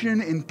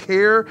affection and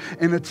care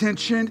and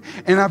attention.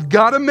 And I've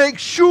got to make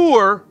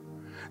sure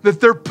that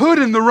they're put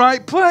in the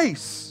right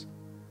place.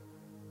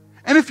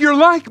 And if you're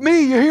like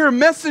me, you hear a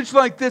message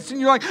like this and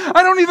you're like,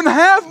 I don't even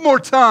have more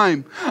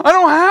time. I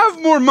don't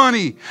have more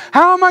money.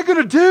 How am I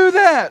going to do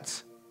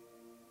that?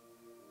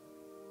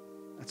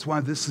 That's why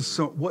this is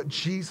so, what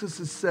Jesus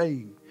is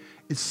saying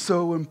is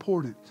so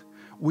important.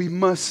 We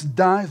must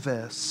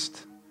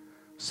divest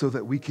so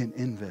that we can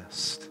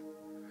invest.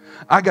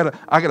 I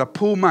gotta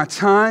pull my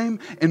time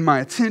and my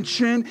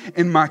attention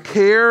and my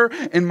care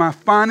and my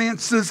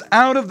finances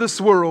out of this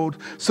world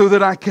so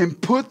that I can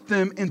put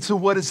them into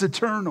what is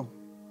eternal.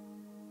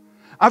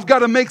 I've got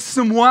to make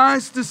some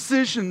wise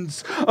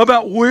decisions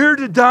about where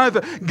to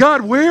dive.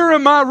 God, where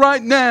am I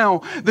right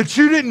now that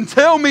you didn't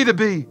tell me to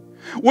be?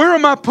 Where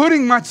am I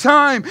putting my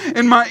time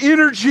and my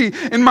energy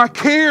and my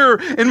care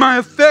and my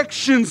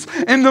affections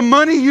and the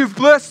money you've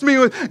blessed me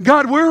with?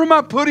 God, where am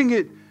I putting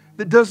it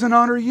that doesn't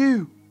honor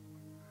you?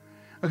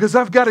 Because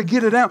I've got to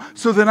get it out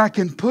so that I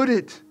can put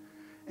it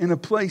in a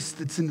place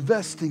that's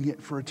investing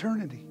it for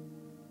eternity.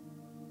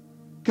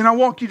 Can I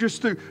walk you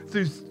just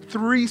through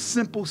three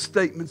simple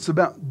statements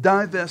about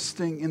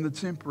divesting in the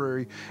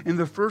temporary? And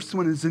the first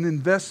one is an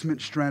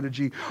investment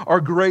strategy. Our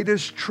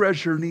greatest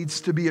treasure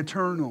needs to be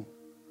eternal.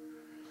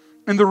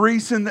 And the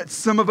reason that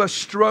some of us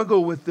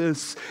struggle with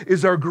this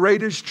is our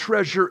greatest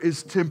treasure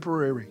is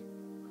temporary.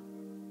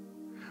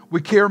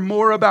 We care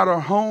more about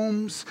our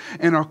homes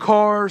and our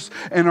cars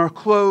and our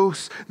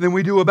clothes than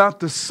we do about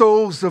the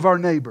souls of our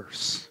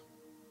neighbors.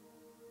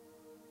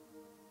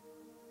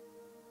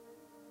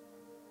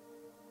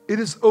 It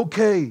is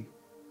okay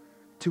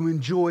to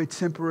enjoy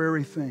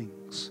temporary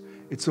things.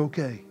 It's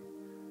okay.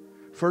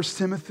 1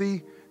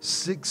 Timothy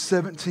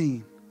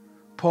 6:17.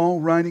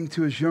 Paul writing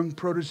to his young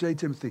protege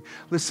Timothy.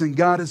 Listen,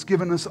 God has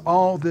given us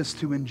all this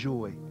to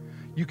enjoy.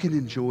 You can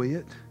enjoy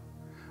it,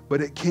 but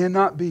it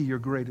cannot be your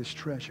greatest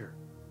treasure.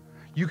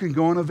 You can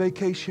go on a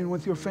vacation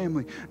with your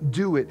family.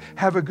 Do it.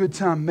 Have a good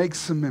time. Make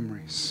some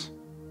memories.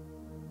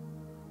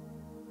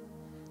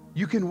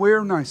 You can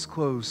wear nice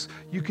clothes.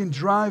 You can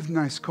drive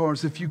nice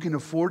cars if you can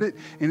afford it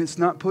and it's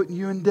not putting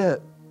you in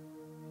debt.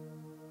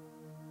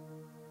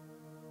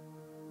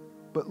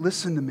 But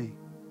listen to me.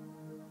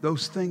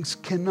 Those things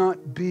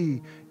cannot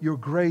be your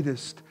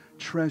greatest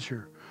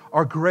treasure.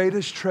 Our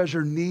greatest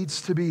treasure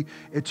needs to be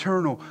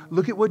eternal.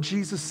 Look at what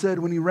Jesus said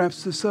when he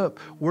wraps this up.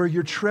 Where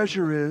your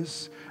treasure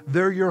is,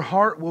 there your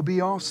heart will be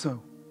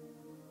also.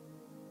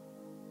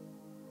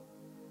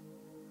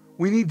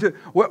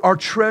 Our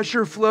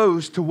treasure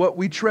flows to what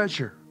we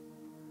treasure.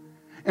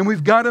 And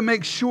we've got to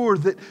make sure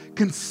that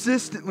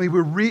consistently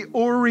we're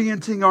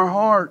reorienting our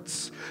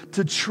hearts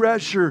to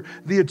treasure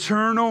the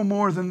eternal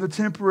more than the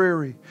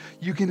temporary.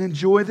 You can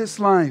enjoy this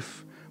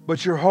life,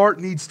 but your heart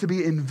needs to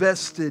be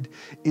invested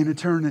in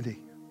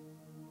eternity.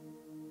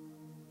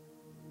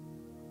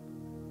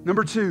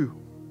 Number 2,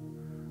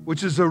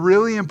 which is a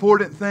really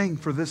important thing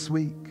for this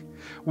week,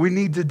 we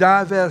need to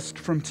divest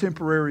from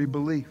temporary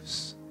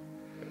beliefs.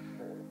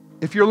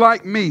 If you're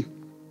like me,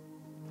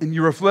 and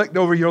you reflect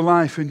over your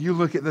life and you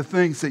look at the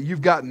things that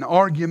you've gotten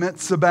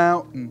arguments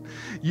about and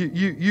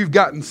you've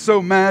gotten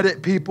so mad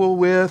at people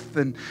with,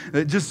 and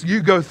just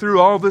you go through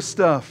all this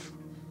stuff,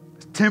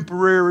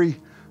 temporary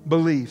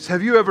beliefs.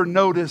 Have you ever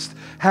noticed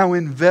how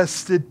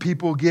invested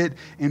people get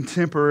in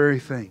temporary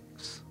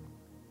things?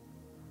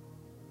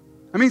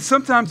 I mean,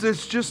 sometimes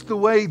it's just the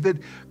way that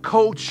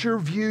culture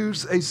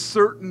views a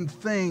certain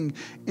thing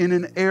in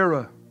an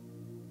era.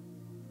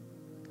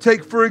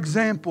 Take, for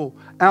example,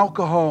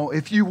 alcohol.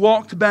 If you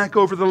walked back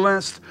over the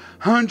last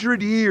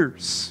 100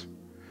 years,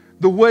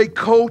 the way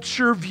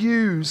culture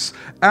views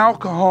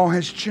alcohol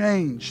has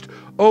changed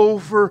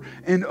over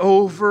and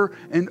over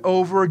and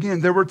over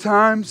again. There were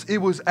times it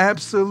was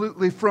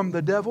absolutely from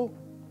the devil,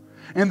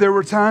 and there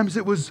were times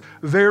it was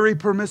very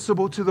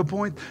permissible to the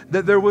point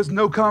that there was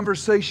no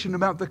conversation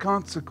about the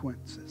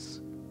consequences.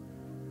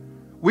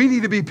 We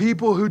need to be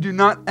people who do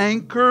not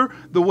anchor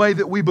the way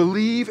that we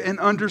believe and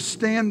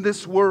understand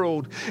this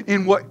world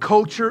in what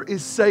culture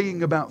is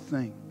saying about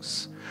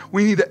things.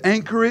 We need to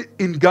anchor it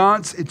in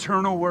God's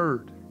eternal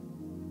word.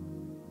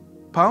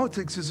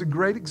 Politics is a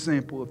great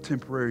example of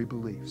temporary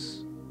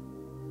beliefs.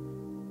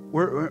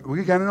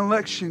 We got an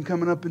election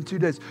coming up in 2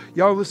 days.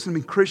 Y'all listen to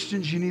me.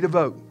 Christians, you need to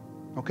vote.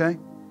 Okay?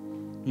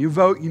 You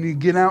vote, you need to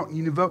get out, you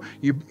need to vote.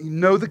 You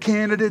know the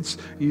candidates,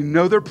 you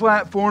know their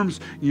platforms,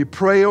 you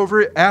pray over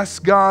it,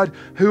 ask God,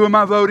 who am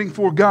I voting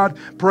for? God,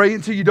 pray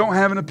until you don't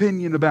have an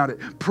opinion about it.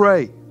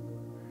 Pray,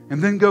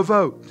 and then go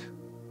vote.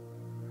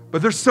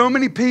 But there's so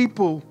many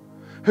people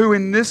who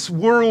in this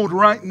world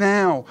right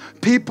now,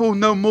 people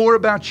know more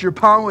about your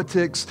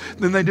politics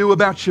than they do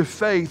about your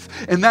faith.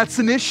 And that's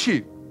an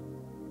issue.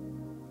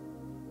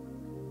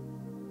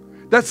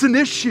 That's an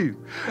issue.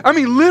 I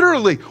mean,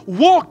 literally,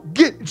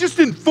 just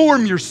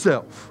inform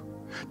yourself.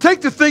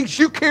 Take the things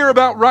you care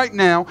about right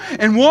now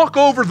and walk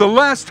over the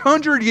last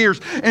 100 years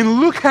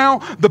and look how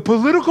the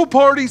political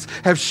parties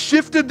have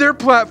shifted their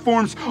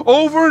platforms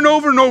over and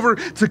over and over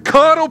to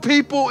coddle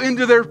people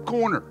into their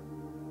corner.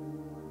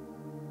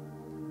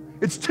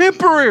 It's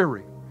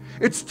temporary.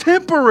 It's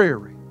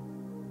temporary.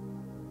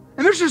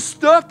 And there's just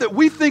stuff that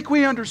we think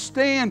we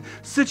understand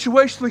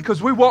situationally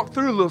because we walk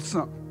through a little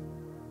something.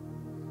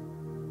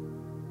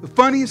 The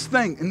funniest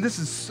thing, and this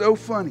is so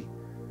funny,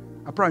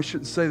 I probably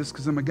shouldn't say this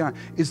because I'm a guy,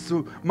 is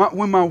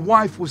when my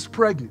wife was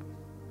pregnant.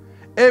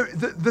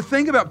 The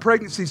thing about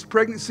pregnancy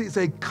is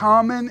a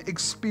common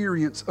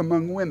experience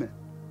among women.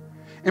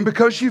 And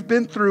because you've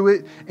been through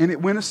it and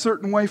it went a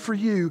certain way for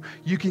you,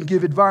 you can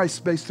give advice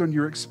based on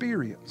your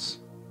experience.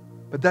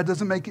 But that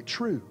doesn't make it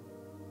true.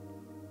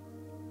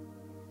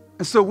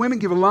 And so women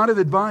give a lot of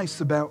advice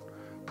about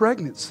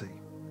pregnancy.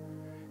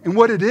 And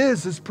what it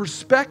is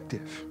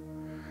perspective.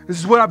 This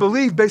is what I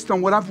believe based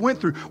on what I've went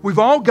through. We've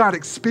all got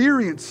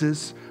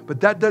experiences,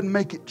 but that doesn't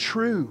make it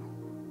true.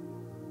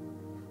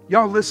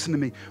 Y'all listen to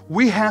me.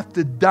 We have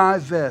to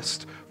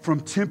divest from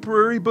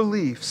temporary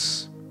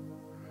beliefs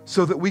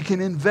so that we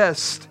can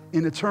invest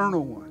in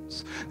eternal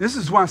ones. This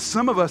is why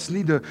some of us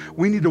need to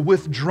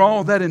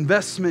withdraw that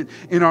investment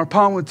in our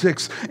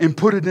politics and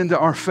put it into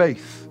our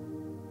faith.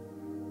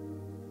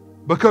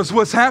 Because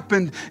what's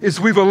happened is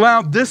we've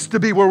allowed this to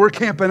be where we're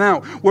camping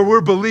out, where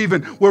we're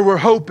believing, where we're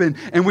hoping,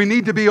 and we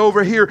need to be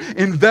over here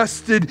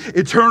invested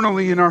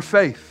eternally in our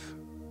faith.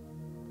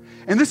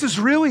 And this is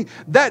really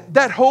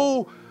that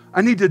whole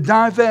I need to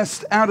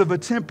divest out of a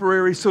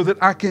temporary so that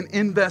I can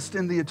invest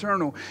in the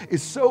eternal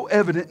is so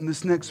evident in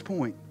this next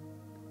point.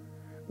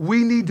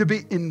 We need to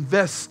be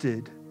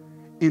invested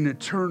in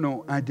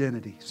eternal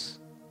identities.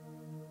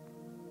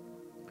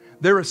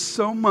 There is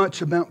so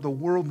much about the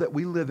world that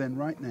we live in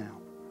right now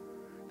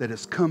that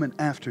is coming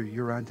after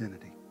your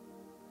identity.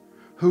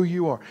 Who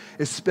you are,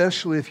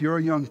 especially if you're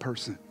a young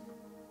person.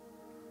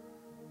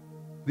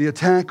 The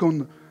attack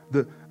on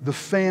the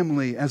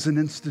family as an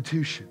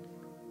institution.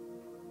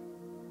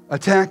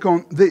 Attack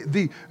on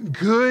the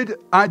good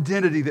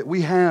identity that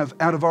we have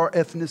out of our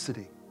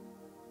ethnicity.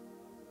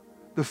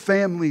 The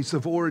families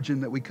of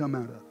origin that we come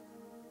out of.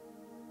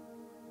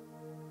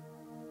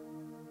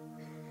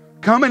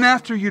 Coming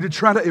after you to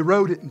try to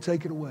erode it and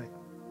take it away.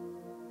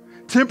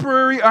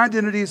 Temporary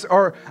identities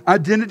are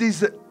identities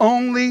that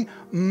only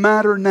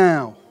matter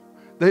now.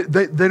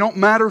 They don't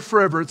matter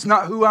forever. It's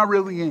not who I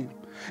really am.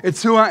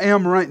 It's who I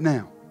am right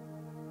now.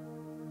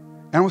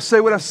 And I will say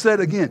what I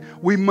said again.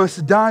 We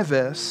must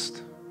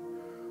divest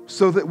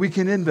so that we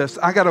can invest.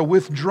 I got to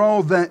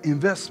withdraw that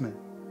investment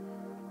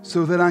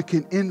so that I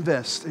can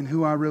invest in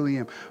who I really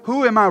am.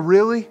 Who am I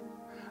really?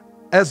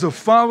 As a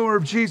follower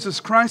of Jesus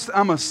Christ,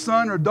 I'm a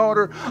son or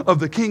daughter of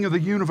the King of the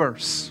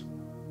universe.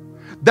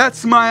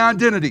 That's my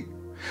identity.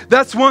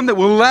 That's one that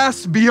will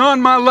last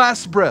beyond my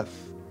last breath.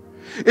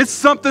 It's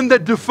something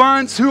that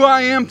defines who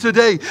I am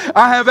today.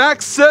 I have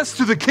access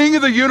to the King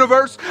of the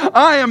universe.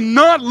 I am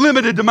not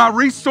limited to my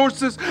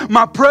resources,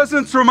 my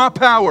presence, or my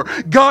power.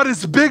 God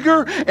is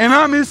bigger and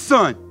I'm His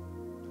son.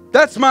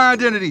 That's my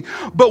identity.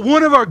 But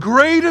one of our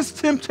greatest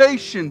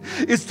temptation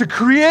is to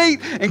create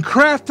and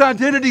craft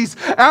identities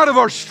out of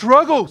our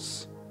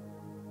struggles.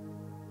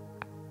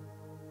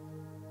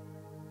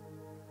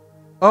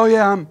 Oh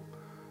yeah,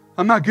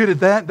 I'm not good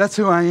at that. That's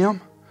who I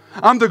am.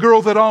 I'm the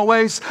girl that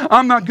always,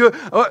 I'm not good.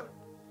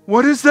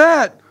 What is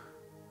that?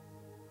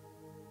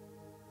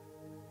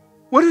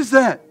 What is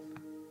that?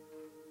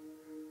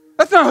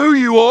 That's not who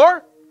you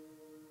are.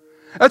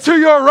 That's who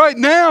you are right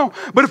now.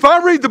 But if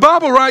I read the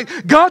Bible right,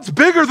 God's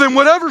bigger than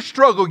whatever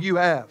struggle you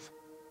have.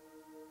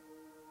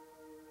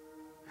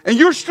 And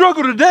your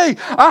struggle today,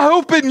 I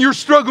hope isn't your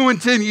struggle in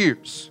 10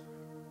 years.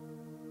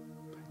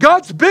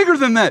 God's bigger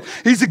than that.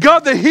 He's a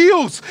God that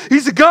heals.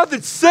 He's a God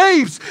that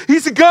saves.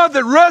 He's a God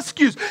that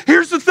rescues.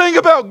 Here's the thing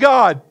about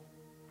God.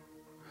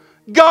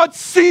 God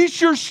sees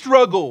your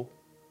struggle,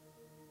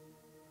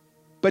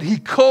 but He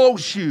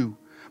calls you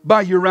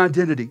by your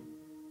identity.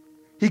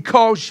 He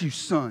calls you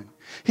son.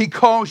 He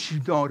calls you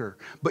daughter,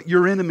 but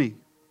your enemy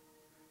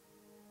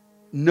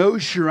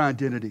knows your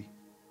identity,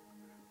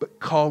 but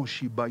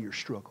calls you by your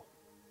struggle.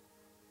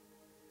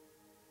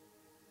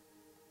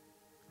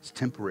 It's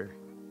temporary.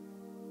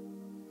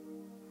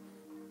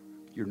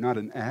 You're not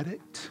an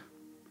addict.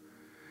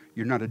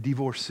 You're not a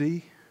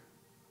divorcee.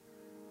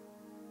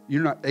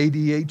 You're not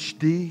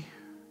ADHD.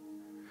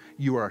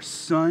 You are a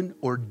son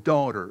or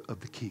daughter of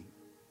the King.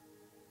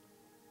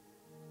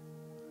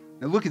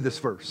 Now look at this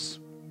verse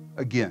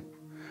again.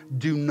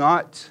 Do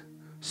not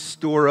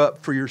store up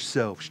for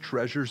yourselves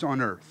treasures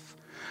on earth,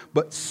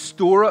 but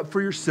store up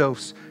for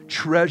yourselves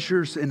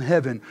treasures in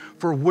heaven.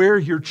 For where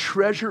your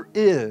treasure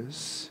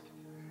is,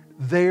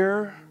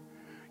 there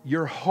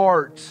your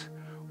heart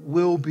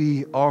will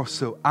be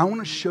also. I want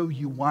to show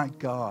you why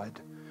God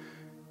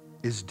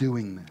is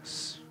doing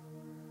this.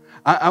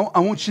 I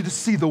want you to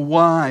see the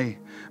why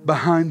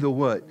behind the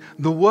what.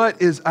 The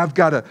what is I've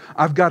got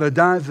to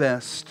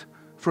divest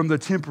from the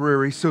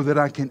temporary so that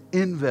I can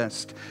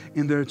invest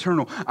in the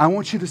eternal. I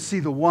want you to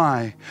see the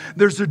why.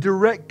 There's a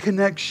direct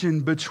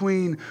connection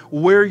between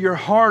where your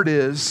heart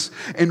is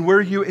and where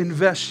you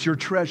invest your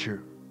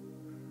treasure.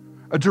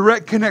 A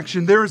direct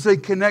connection. There is a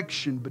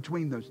connection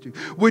between those two,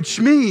 which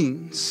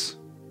means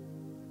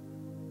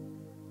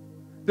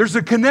there's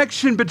a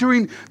connection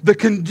between the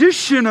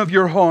condition of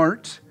your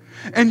heart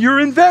and your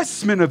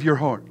investment of your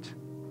heart.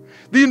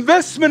 The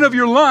investment of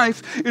your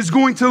life is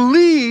going to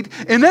lead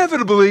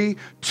inevitably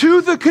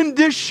to the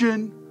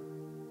condition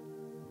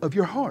of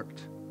your heart.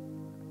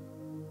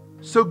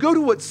 So go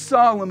to what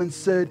Solomon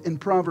said in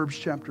Proverbs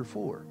chapter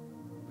 4.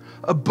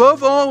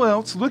 Above all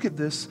else, look at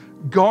this,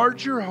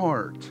 guard your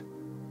heart,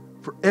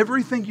 for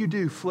everything you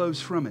do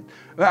flows from it.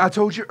 I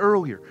told you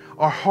earlier,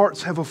 our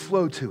hearts have a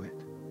flow to it.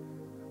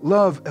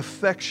 Love,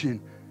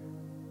 affection,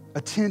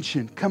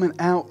 attention coming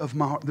out of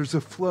my heart. There's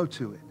a flow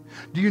to it.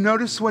 Do you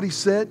notice what he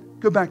said?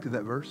 Go back to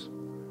that verse.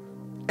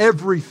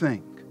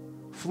 Everything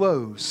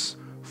flows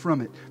from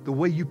it. The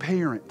way you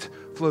parent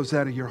flows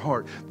out of your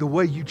heart. The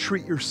way you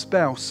treat your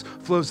spouse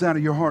flows out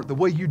of your heart. The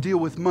way you deal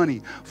with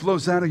money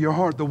flows out of your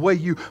heart. The way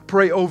you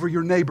pray over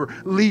your neighbor,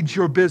 lead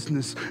your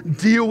business,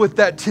 deal with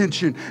that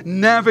tension,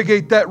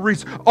 navigate that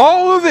reach.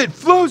 All of it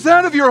flows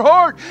out of your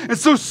heart. And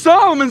so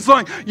Solomon's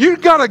like, you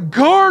got to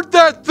guard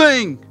that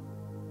thing.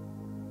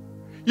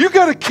 You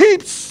got to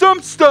keep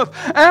some stuff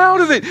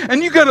out of it,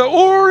 and you got to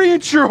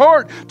orient your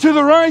heart to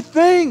the right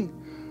thing.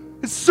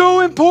 It's so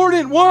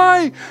important.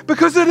 Why?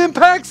 Because it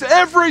impacts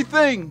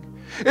everything.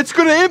 It's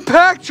going to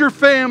impact your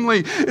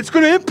family. It's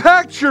going to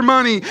impact your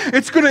money.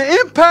 It's going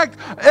to impact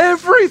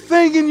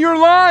everything in your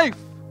life.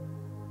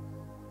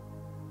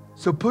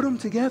 So put them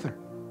together.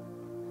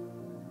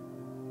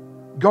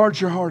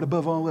 Guard your heart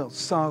above all else.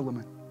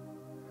 Solomon,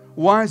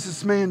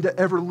 wisest man to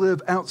ever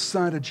live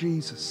outside of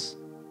Jesus.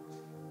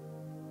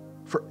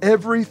 For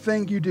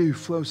everything you do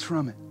flows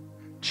from it.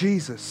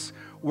 Jesus,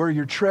 where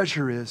your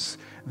treasure is,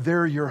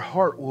 there your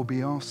heart will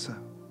be also.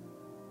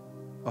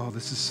 Oh,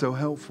 this is so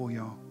helpful,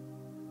 y'all.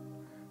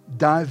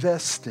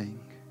 Divesting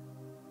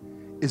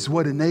is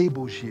what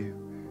enables you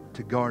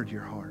to guard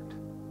your heart.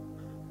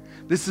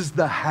 This is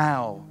the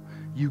how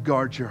you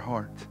guard your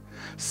heart.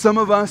 Some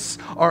of us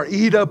are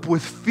eat up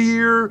with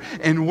fear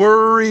and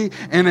worry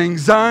and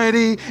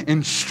anxiety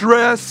and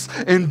stress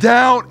and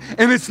doubt.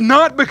 And it's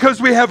not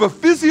because we have a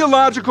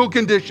physiological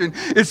condition.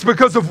 It's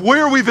because of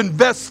where we've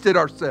invested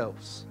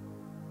ourselves.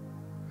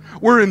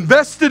 We're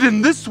invested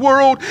in this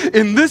world,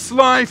 in this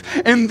life,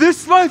 and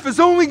this life is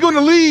only going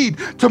to lead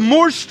to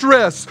more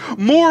stress,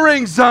 more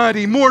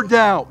anxiety, more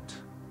doubt.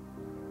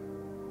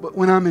 But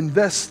when I'm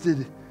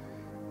invested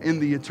in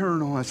the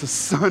eternal as a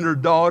son or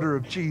daughter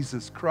of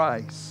Jesus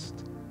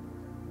Christ,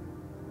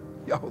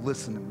 y'all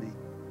listen to me,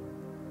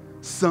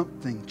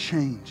 something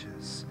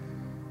changes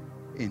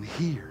in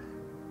here.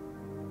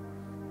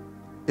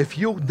 If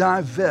you'll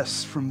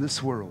divest from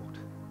this world,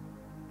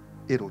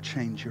 it'll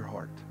change your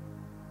heart.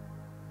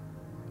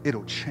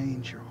 It'll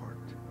change your heart.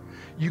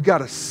 You got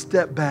to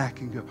step back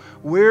and go,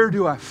 where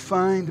do I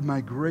find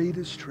my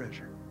greatest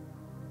treasure?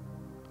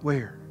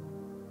 Where?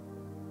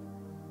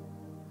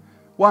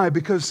 Why?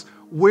 Because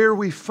where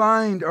we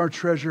find our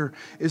treasure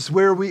is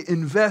where we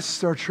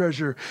invest our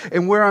treasure.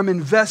 And where I'm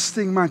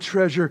investing my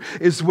treasure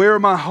is where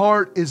my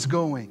heart is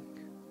going.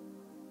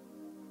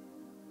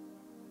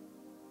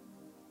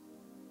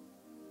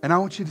 And I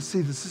want you to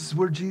see this is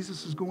where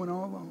Jesus was going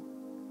all along.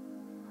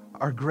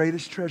 Our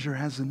greatest treasure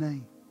has a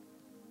name.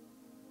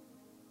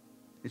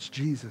 It's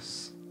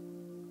Jesus.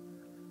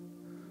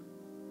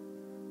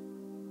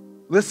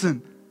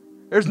 Listen,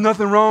 there's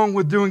nothing wrong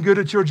with doing good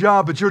at your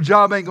job, but your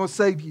job ain't going to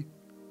save you.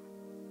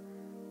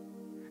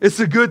 It's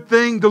a good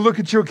thing to look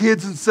at your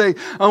kids and say,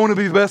 I want to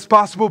be the best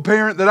possible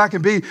parent that I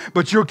can be,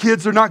 but your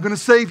kids are not going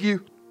to save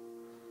you.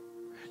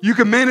 You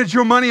can manage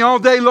your money all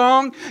day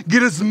long,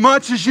 get as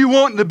much as you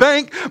want in the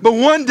bank, but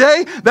one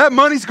day that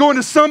money's going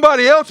to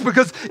somebody else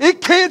because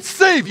it can't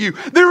save you.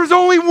 There is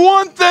only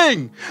one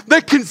thing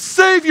that can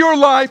save your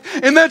life,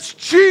 and that's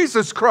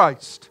Jesus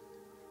Christ.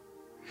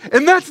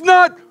 And that's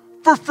not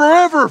for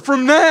forever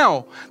from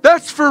now.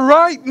 That's for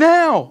right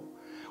now.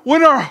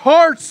 When our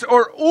hearts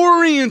are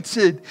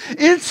oriented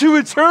into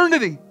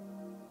eternity,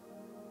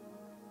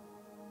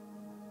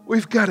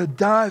 we've got to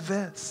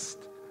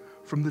divest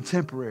from the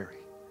temporary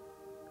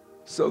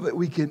so that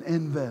we can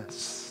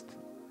invest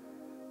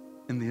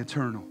in the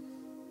eternal.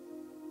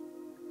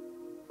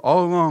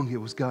 All along, it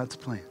was God's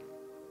plan.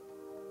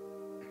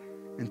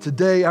 And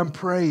today, I'm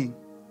praying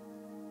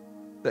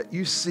that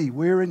you see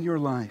where in your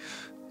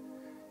life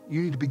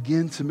you need to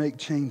begin to make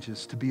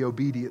changes to be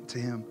obedient to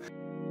Him.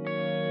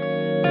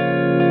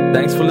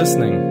 Thanks for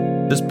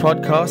listening. This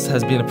podcast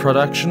has been a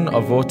production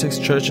of Vortex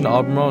Church in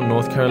Albemarle,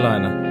 North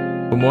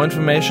Carolina. For more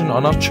information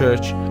on our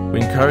church,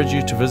 we encourage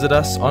you to visit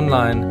us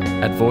online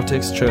at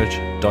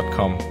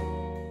vortexchurch.com.